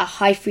listen to a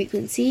high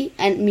frequency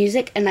and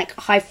music and like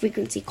high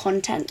frequency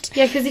content.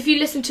 Yeah, because if you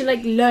listen to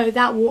like low,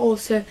 that will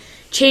also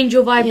change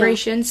your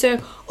vibration. Yeah.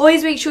 So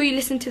always make sure you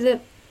listen to the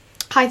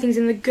high things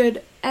and the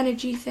good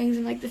energy things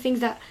and like the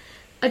things that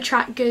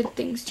attract good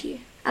things to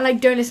you, and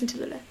like don't listen to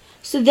the low.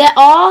 So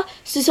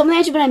something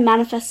I do when I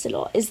manifest a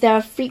lot is there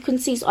are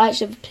frequencies. I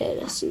actually have a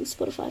playlist on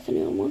Spotify if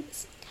anyone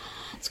wants.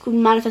 It's called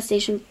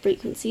Manifestation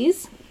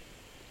Frequencies.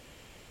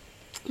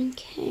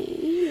 Okay,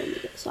 let me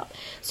get this up.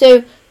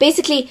 So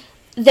basically,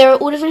 there are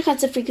all different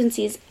kinds of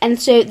frequencies,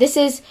 and so this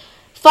is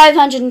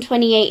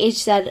 528.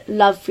 Each said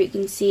love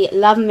frequency,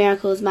 love and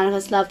miracles,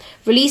 manifest love,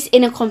 release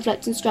inner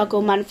conflict and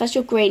struggle, manifest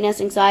your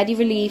greatness, anxiety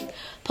relief,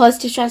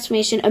 positive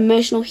transformation,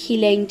 emotional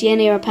healing,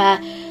 DNA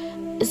repair,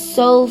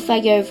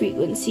 Solfeggio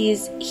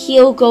frequencies,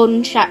 heal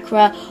golden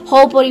chakra,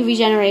 whole body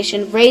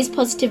regeneration, raise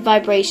positive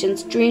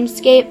vibrations,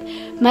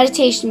 dreamscape,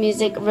 meditation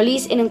music,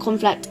 release inner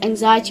conflict,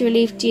 anxiety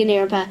relief,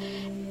 DNA repair.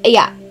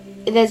 Yeah,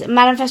 there's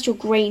manifest your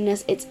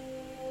greatness. This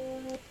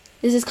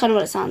is kind of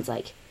what it sounds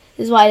like.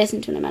 This is what I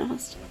listen to when I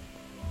manifest.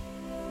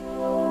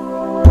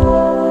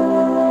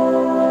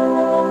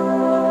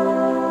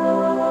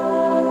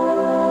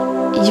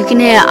 You can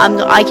hear,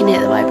 I can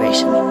hear the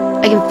vibration.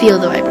 I can feel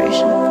the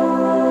vibration.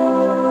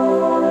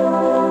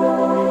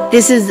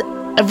 This is,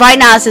 right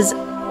now it says,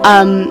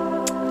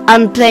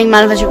 I'm playing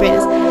Manifest Your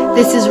Greatness.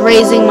 This is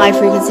raising my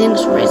frequency and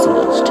just raising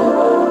yours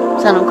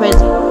too. Sound crazy?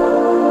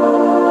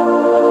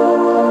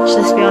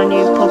 Should this be our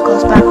new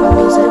podcast background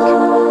music?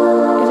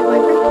 Is it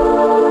vibrating?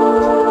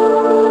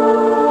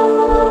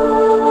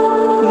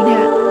 You can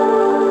hear it?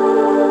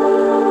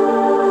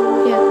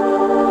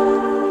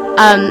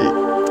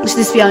 Yeah. Should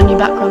this be our new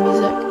background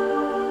music?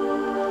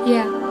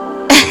 Yeah.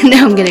 No,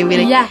 I'm kidding,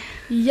 really. Yeah.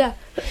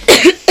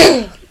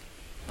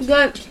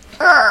 Go.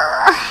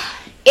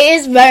 It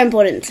is very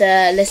important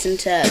to listen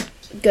to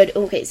good.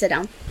 Okay, sit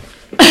down.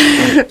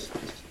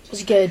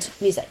 It's good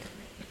music.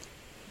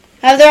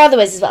 However, there are other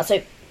ways as well.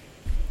 So,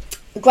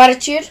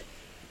 gratitude.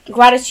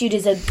 Gratitude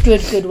is a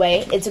good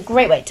way. It's a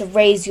great way to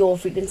raise your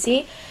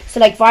frequency. So,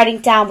 like writing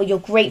down what you're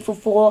grateful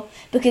for,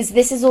 because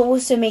this is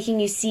also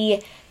making you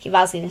see.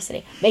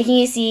 Making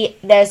you see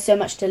there's so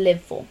much to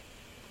live for.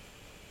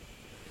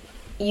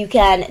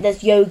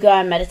 There's yoga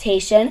and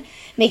meditation.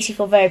 Makes you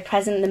feel very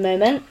present in the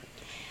moment.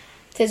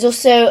 There's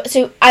also,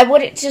 so I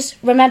would just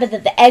remember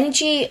that the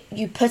energy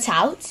you put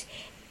out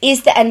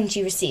is the energy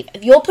you receive.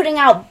 If you're putting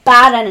out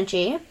bad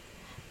energy,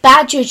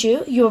 bad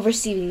juju, you're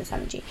receiving this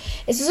energy.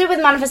 It's also with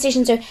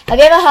manifestation. So have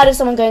you ever heard of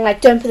someone going like,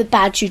 don't put the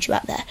bad juju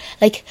out there?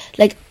 Like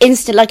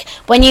instant, like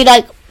when you're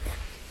like,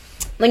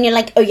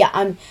 oh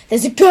yeah,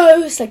 there's a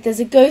ghost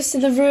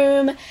in the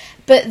room.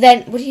 But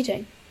then, what are you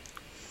doing?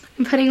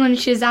 I'm putting on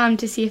Shazam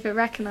to see if it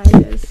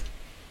recognises.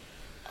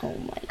 Oh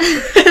my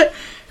God.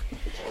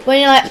 When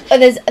you're like, oh,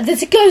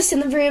 there's a ghost in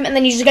the room, and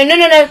then you just go,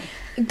 no,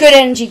 good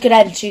energy.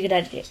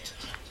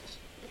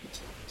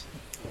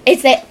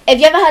 It's that, if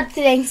you ever heard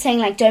things saying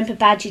like, don't put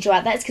bad juju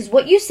out there, it's because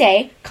what you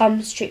say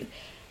comes true.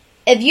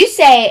 If you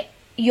say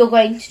you're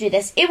going to do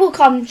this, it will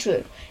come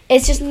true.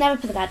 It's just never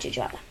put the bad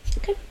juju out there.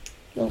 Okay?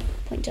 Little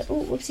pointer.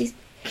 Oh, whoopsies.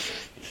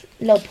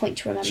 Little point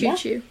to remember.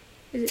 Choo-choo.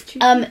 Is it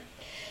choo-choo?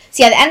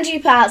 So yeah, the energy you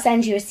put out is the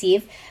energy you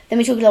receive. Then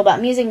we talk a little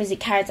about music. Music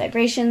carries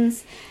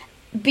vibrations.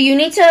 But you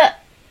need to,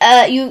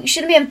 you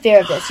shouldn't be in fear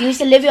of this. You need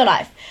to live your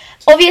life.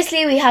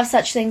 Obviously, we have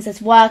such things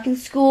as work and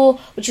school,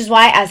 which is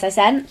why, as I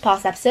said,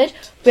 past episode,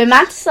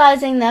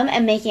 romanticizing them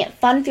and making it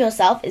fun for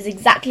yourself is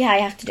exactly how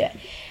you have to do it.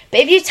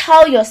 But if you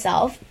tell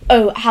yourself,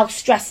 oh, how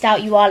stressed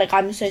out you are, like,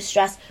 I'm so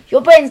stressed,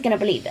 your brain's going to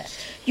believe it.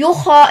 Your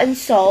heart and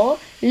soul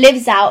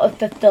lives out of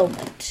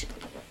fulfillment.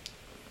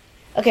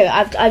 Okay,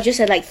 I've just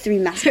said, like, 3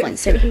 math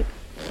points, so...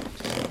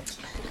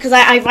 Because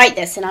I write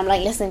this, and I'm,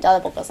 like, listening to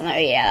other podcasts, and I'm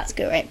like, oh, yeah, that's a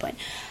great point.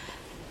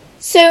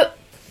 So...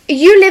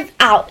 you live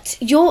out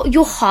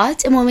your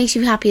heart, and what makes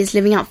you happy is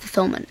living out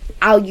fulfillment.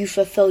 How you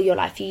fulfill your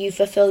life. You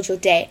fulfilled your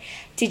day.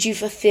 Did you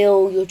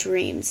fulfill your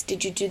dreams?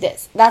 Did you do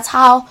this? That's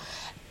how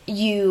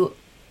you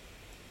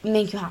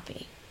make you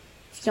happy.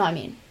 You know what I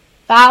mean?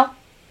 Val?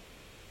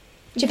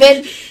 Chip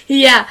in?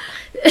 Yeah.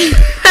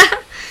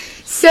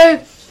 So,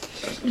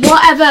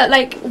 whatever,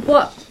 like,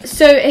 what...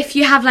 So, if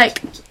you have,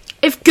 like...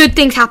 If good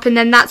things happen,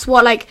 then that's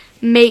what, like...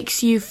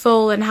 makes you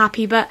full and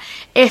happy. But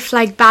if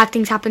like bad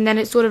things happen, then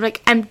it sort of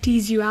like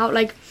empties you out.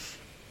 Like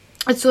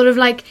it sort of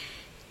like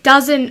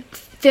doesn't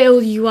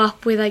fill you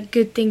up with like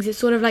good things. It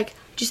sort of like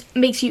just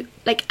makes you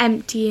like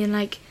empty and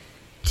like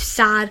just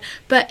sad.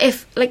 But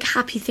if like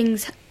happy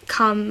things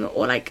come,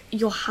 or like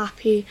you're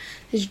happy,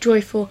 it's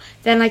joyful,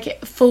 then like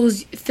it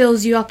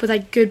fills you up with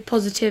like good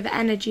positive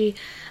energy,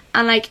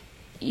 and like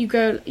you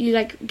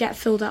like get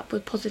filled up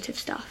with positive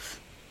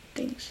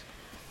things.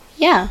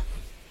 Yeah.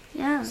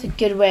 Yeah. It's a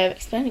good way of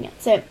explaining it.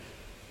 So,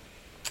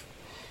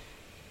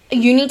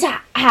 you need to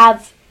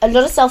have a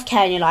lot of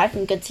self-care in your life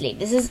and good sleep.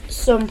 This is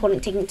so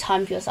important, taking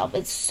time for yourself.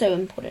 It's so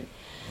important.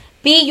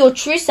 Be your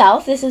true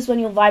self. This is when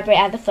you'll vibrate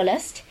at the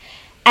fullest.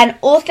 And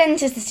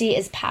authenticity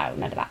is power.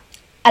 Remember that.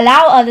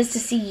 Allow others to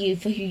see you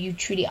for who you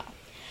truly are.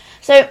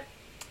 So,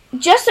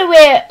 just so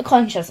we're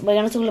conscious, we're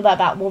going to talk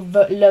about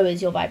what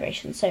lowers your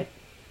vibration. So,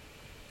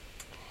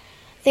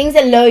 things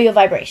that lower your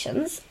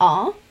vibrations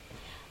are...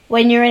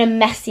 when you're in a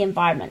messy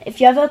environment.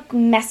 If you have a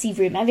messy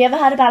room, have you ever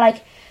heard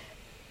about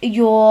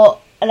your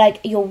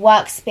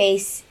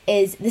workspace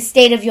is the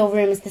state of your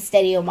room is the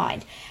state of your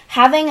mind?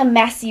 Having a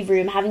messy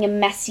room, having a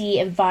messy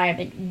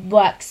environment,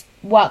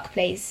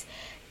 workplace,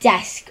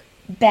 desk,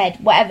 bed,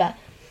 whatever,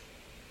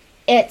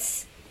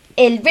 it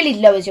really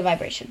lowers your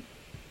vibration.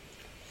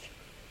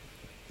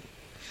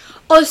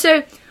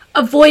 Also,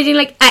 avoiding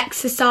like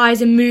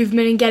exercise and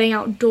movement and getting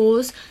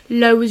outdoors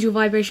lowers your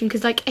vibration,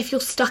 because like if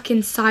you're stuck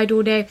inside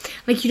all day,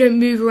 like you don't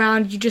move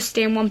around, you just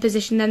stay in one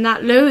position, then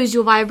that lowers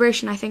your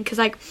vibration, I think, because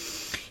like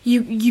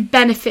you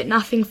benefit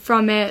nothing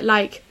from it.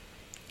 Like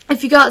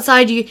if you go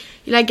outside, you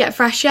like get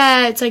fresh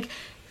air, it's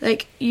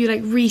like you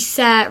like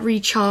reset,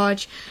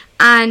 recharge.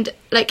 And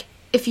like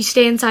if you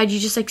stay inside, you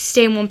just like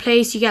stay in one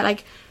place, you get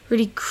like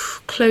really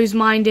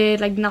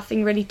close-minded, like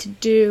nothing really to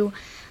do,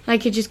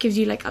 like it just gives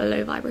you like a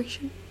low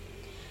vibration.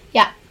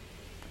 Yeah.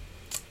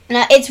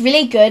 Now, it's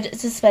really good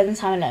to spend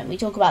time alone. We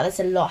talk about this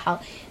a lot,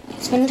 how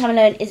spending time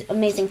alone is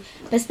amazing.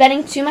 But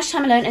spending too much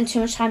time alone and too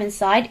much time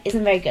inside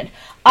isn't very good.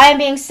 I am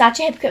being such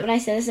a hypocrite when I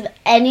say this. If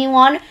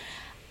anyone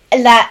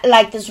that,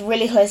 like, that's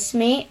really close to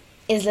me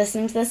is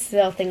listening to this,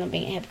 they'll think I'm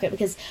being a hypocrite.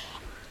 Because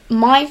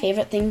my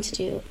favourite thing to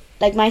do,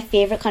 like, my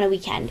favourite kind of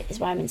weekend is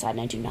where I'm inside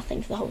and I do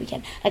nothing for the whole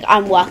weekend. Like,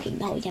 I'm working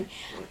the whole weekend.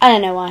 I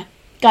don't know why.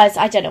 Guys,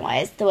 I don't know why.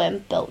 It's the way I'm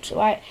built,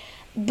 right?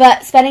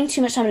 But spending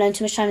too much time alone,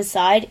 too much time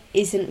inside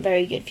isn't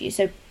very good for you.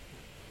 So,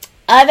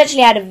 I've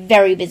actually had a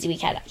very busy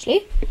weekend,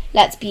 actually.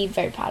 Let's be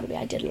very proud of me.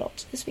 I did a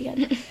lot this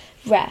weekend.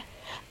 Rare.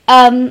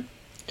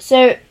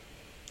 So,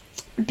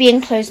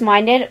 being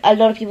closed-minded. A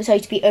lot of people tell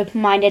you to be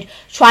open-minded,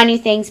 try new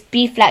things,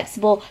 be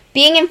flexible.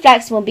 Being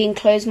inflexible, being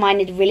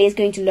closed-minded really is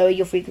going to lower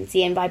your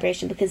frequency and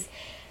vibration, because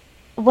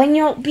when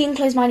you're being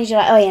closed-minded, you're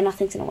like, oh yeah,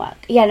 nothing's going to work.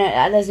 Yeah, no,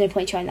 there's no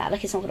point trying that.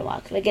 Like, it's not going to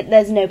work. Like,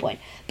 there's no point.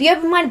 Be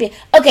open-minded.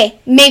 Okay,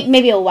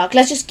 maybe it'll work.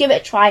 Let's just give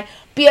it a try.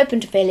 Be open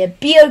to failure.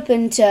 Be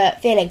open to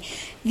failing.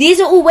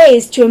 These are all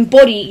ways to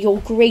embody your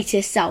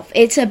greatest self.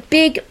 It's a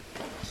big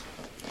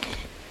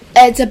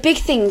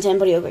thing to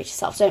embody your greatest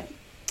self. So,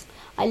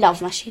 I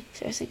love mushy,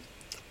 seriously.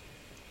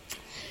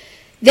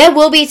 There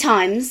will be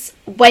times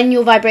when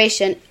your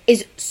vibration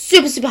is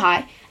super, super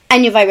high,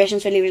 and your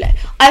vibration's really, really low.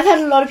 I've had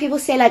a lot of people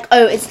say, like,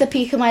 oh, it's the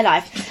peak of my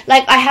life.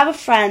 Like, I have a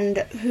friend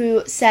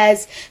who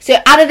says, so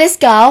out of this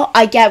girl,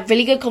 I get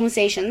really good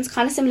conversations,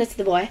 kind of similar to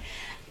the boy.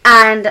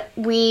 And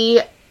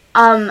she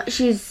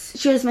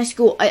was my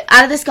school.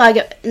 Out of this girl, I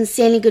get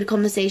insanely good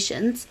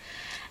conversations.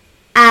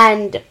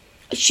 And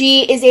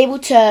she is able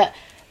to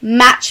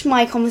match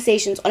my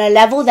conversations on a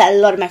level that a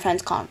lot of my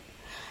friends can't.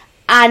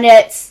 And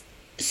it's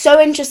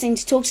so interesting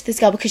to talk to this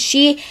girl, because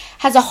she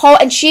has a whole,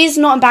 and she's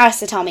not embarrassed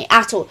to tell me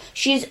at all.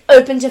 She's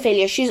open to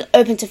failure. She's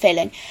open to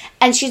failing.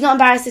 And she's not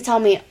embarrassed to tell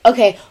me,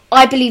 okay,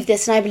 I believe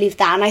this and I believe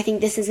that, and I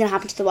think this is going to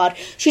happen to the world.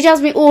 She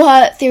tells me all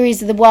her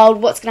theories of the world,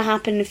 what's going to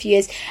happen in a few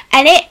years.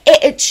 And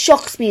it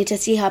shocks me to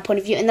see her point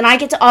of view. And then I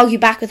get to argue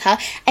back with her,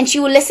 and she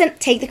will listen,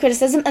 take the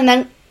criticism, and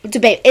then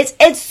debate.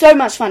 It's so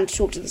much fun to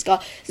talk to this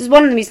girl. This is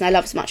one of the reasons I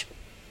love her so much.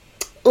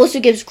 Also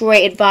gives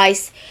great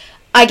advice.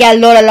 I get a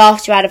lot of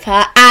laughter out of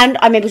her, and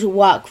I'm able to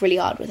work really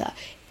hard with her.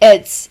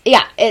 There's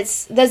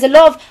a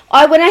lot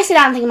of, when I sit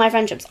down and think of my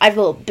friendships, I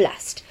feel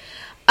blessed.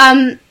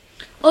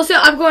 Also,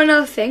 I've got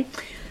another thing.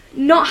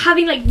 Not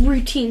having, like,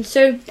 routines.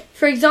 So,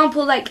 for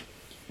example, like,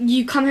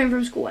 you come home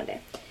from school one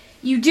day.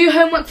 You do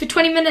homework for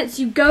 20 minutes,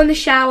 you go in the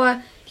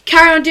shower, you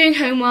carry on doing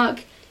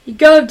homework, you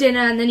go have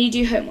dinner, and then you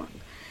do homework.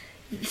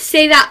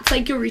 Say that's,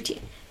 like, your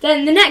routine.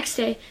 Then the next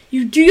day,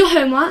 you do your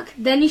homework,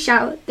 then you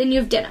shower, then you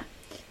have dinner.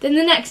 Then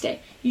the next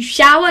day, you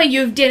shower,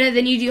 you have dinner,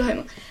 then you do your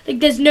homework. Like,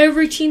 there's no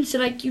routine, so,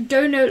 like, you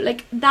don't know,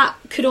 like, that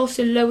could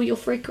also lower your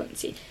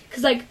frequency.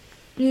 Because, like,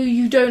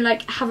 you don't,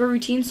 like, have a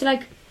routine. So,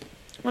 like,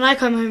 when I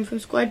come home from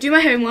school, I do my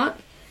homework,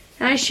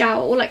 then I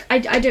shower, or, like,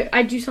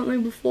 I do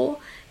something before,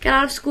 get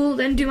out of school,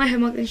 then do my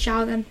homework, then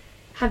shower, then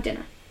have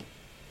dinner.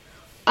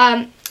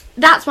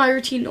 That's my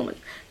routine normally.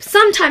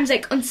 Sometimes,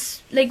 like, on,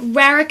 like,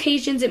 rare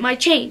occasions, it might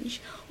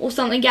change, or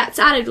something gets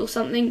added, or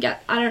something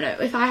I don't know,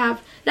 if I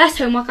have less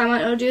homework, I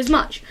might not do as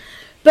much.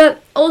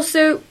 But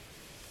also,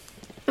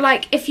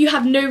 like, if you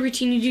have no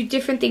routine, you do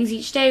different things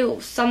each day,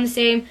 or some the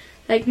same,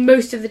 like,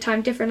 most of the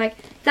time different, like,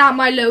 that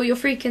might lower your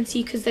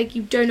frequency, because, like,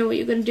 you don't know what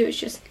you're going to do, it's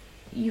just,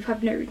 you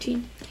have no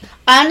routine.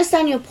 I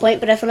understand your point,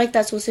 but I feel like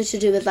that's also to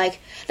do with, like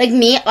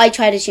me, I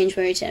try to change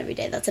my routine every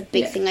day. That's a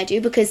big thing I do,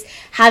 because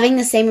having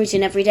the same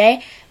routine every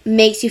day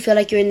makes you feel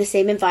like you're in the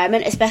same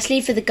environment,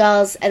 especially for the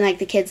girls and, like,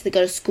 the kids that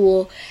go to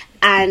school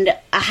and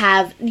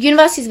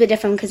university's a bit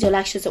different because your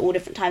lectures are all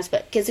different times,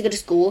 but kids that go to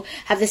school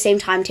have the same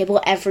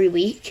timetable every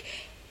week.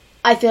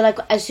 I feel like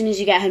as soon as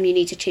you get home, you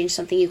need to change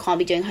something. You can't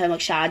be doing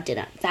homework, shower,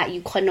 dinner. That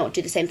you cannot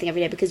do the same thing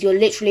every day, because you're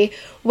literally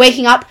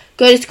waking up,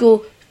 go to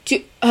school,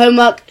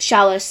 homework,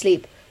 shower,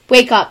 sleep.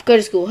 Wake up, go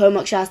to school,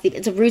 homework, shower, sleep.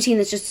 It's a routine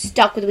that's just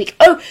stuck with the week.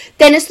 Oh,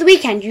 then it's the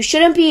weekend. You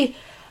shouldn't be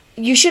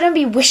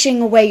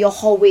wishing away your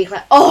whole week.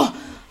 Like, oh,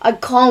 I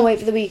can't wait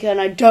for the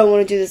weekend. I don't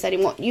want to do this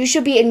anymore. You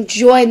should be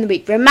enjoying the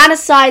week,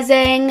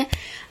 romanticizing,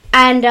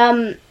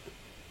 and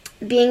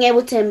being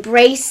able to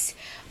embrace.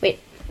 Wait,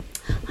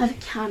 I have a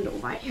candle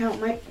right here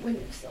on my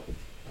windowsill.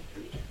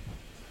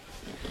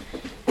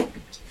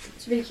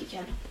 It's a really cute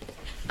candle.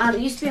 It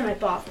used to be in my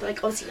bath, but,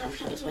 like, obviously I don't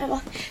have it in my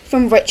bath.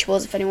 From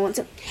Rituals, if anyone wants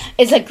it.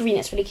 It's, like, green,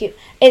 it's really cute.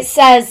 It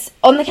says,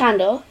 on the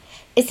candle,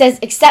 it says,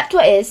 accept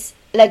what is,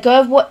 let go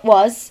of what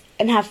was,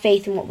 and have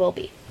faith in what will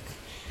be.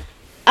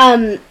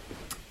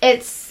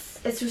 It's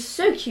just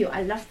so cute.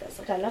 I love this.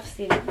 Like, I love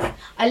seeing this.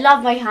 I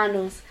love my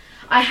candles.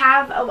 I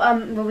have,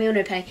 well, we all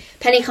know Penny.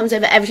 Penny comes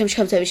over, every time she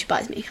comes over, she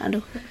buys me a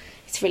candle.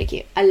 It's really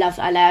cute. I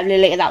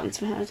really like that one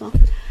from her as well.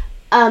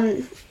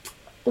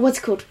 What's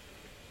it called?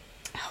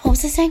 What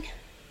was I saying?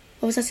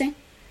 What was I saying?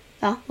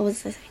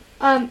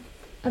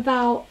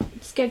 About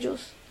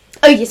schedules.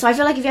 Oh, yeah, so I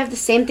feel like if you have the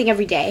same thing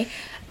every day,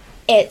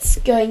 it's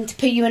going to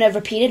put you in a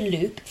repeated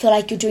loop. Feel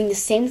like you're doing the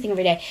same thing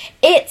every day.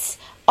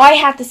 I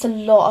had this a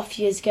lot of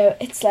years ago.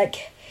 It's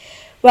like,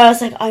 where I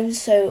was like, I'm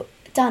so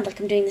done. Like,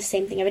 I'm doing the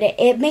same thing every day.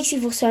 It makes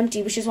you feel so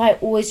empty, which is why I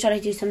always try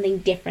to do something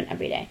different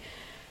every day.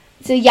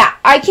 So, yeah,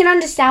 I can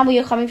understand where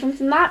you're coming from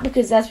that,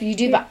 because that's what you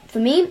do. But for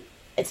me,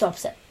 it's the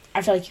opposite.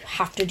 I feel like you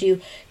have to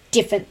do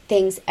different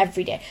things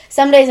every day.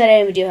 Some days I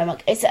don't even do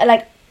homework. It's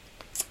like,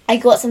 I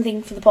got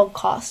something for the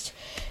podcast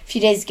a few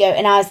days ago,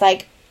 and I was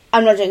like,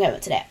 I'm not doing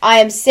homework today. I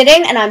am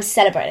sitting and I'm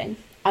celebrating.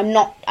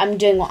 I'm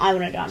doing what I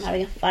want to do. I'm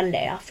having a fun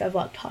day after I've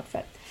worked hard for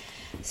it.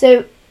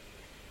 So,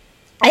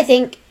 I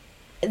think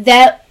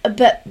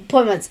but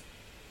point was,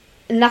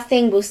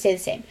 nothing will stay the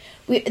same.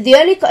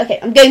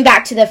 I'm going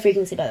back to the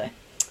frequency, by the way.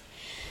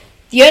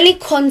 The only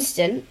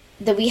constant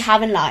that we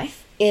have in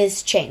life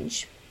is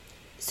change.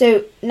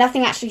 So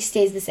nothing actually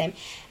stays the same.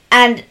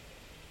 And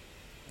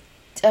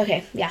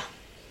okay, yeah.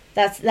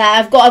 That's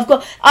that.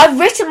 I've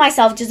written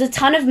myself just a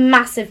ton of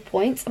massive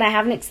points, and I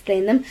haven't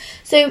explained them.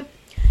 So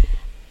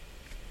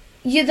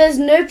there's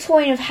no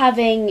point of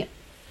having,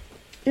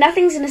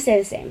 nothing's gonna stay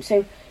the same.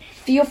 So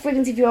for your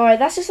frequency, for your aura,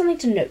 that's just something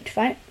to note,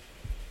 right?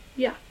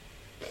 Yeah.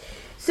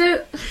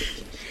 So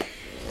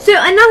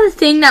another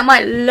thing that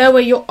might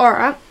lower your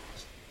aura.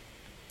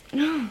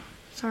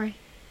 Sorry.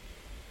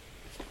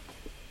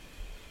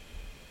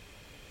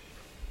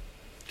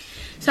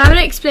 So I'm going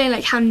to explain,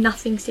 like, how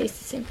nothing stays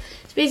the same.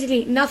 So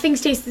basically, nothing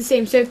stays the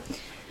same. So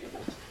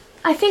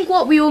I think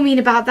what we all mean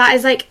about that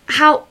is, like,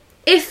 how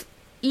if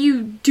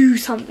you do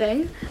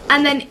something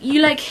and then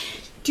you, like,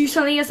 do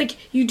something else, like,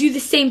 you do the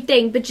same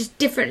thing but just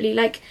differently.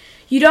 Like,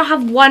 you don't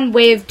have one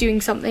way of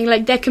doing something.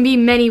 Like, there can be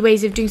many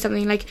ways of doing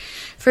something. Like,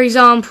 for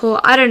example,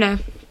 I don't know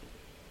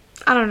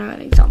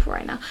an example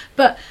right now.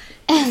 But,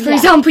 for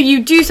example,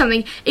 you do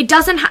something. It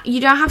doesn't. You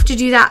don't have to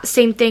do that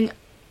same thing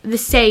the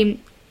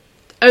same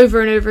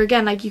over and over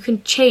again. Like, you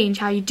can change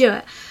how you do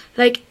it.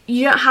 Like,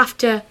 you don't have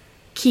to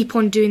keep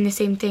on doing the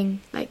same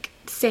thing, like,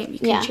 the same. You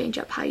can change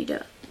up how you do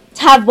it.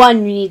 To have one,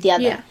 you need the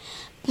other. Yeah.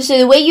 So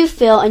the way you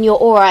feel and your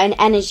aura and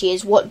energy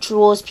is what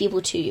draws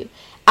people to you.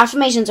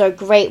 Affirmations are a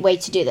great way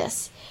to do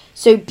this.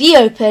 So be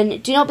open.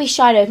 Do not be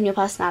shy to open your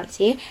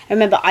personality. And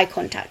remember, eye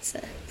contact's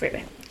the great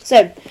way.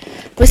 So,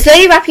 we're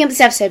slowly wrapping up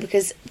this episode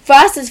because for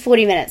us it's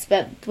 40 minutes,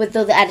 but with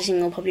all the editing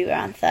it'll probably be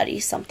around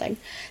 30-something.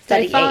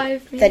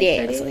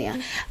 38 or something,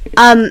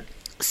 yeah.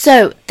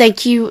 So,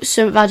 thank you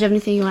so much. Val, do you have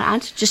anything you want to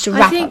add? Just to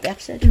wrap up the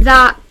episode.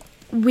 That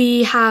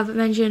we have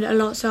mentioned a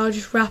lot, so I'll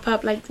just wrap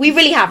up. We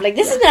really have.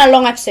 This has been a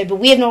long episode, but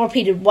we have not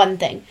repeated one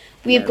thing.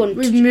 We've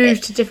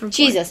moved to different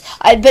Jesus.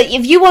 But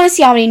if you want to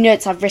see how many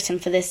notes I've written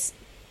for this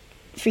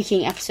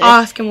freaking episode,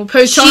 ask and we'll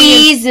post on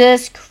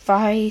Jesus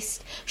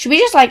Christ. Should we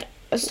just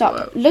stop?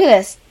 Whoa. Look at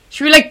this.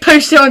 Should we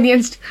post it on the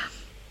Instagram?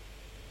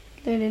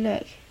 Literally,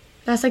 look.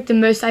 That's the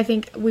most I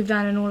think we've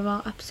done in all of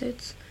our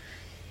episodes.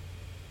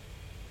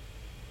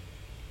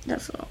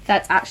 That's a lot.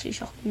 That's actually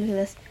shocking. Look at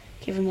this.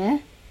 Give him there.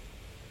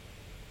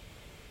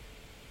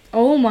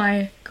 Oh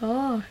my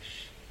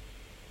gosh.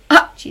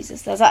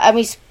 Jesus, and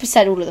we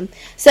said all of them.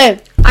 So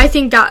I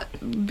think that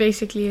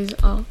basically is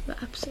the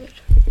episode.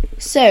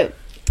 So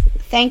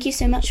thank you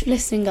so much for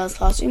listening, Girls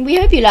Classroom. We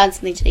hope you learned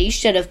something today. You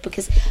should have,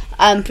 because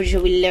I'm pretty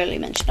sure we literally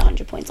mentioned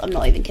 100 points. I'm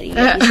not even kidding you.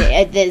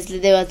 There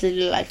was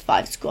literally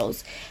 5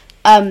 scrolls.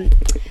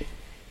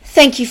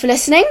 Thank you for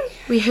listening.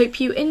 We hope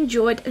you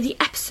enjoyed the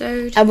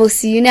episode. And we'll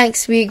see you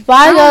next week.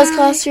 Bye. Girls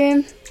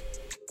Classroom.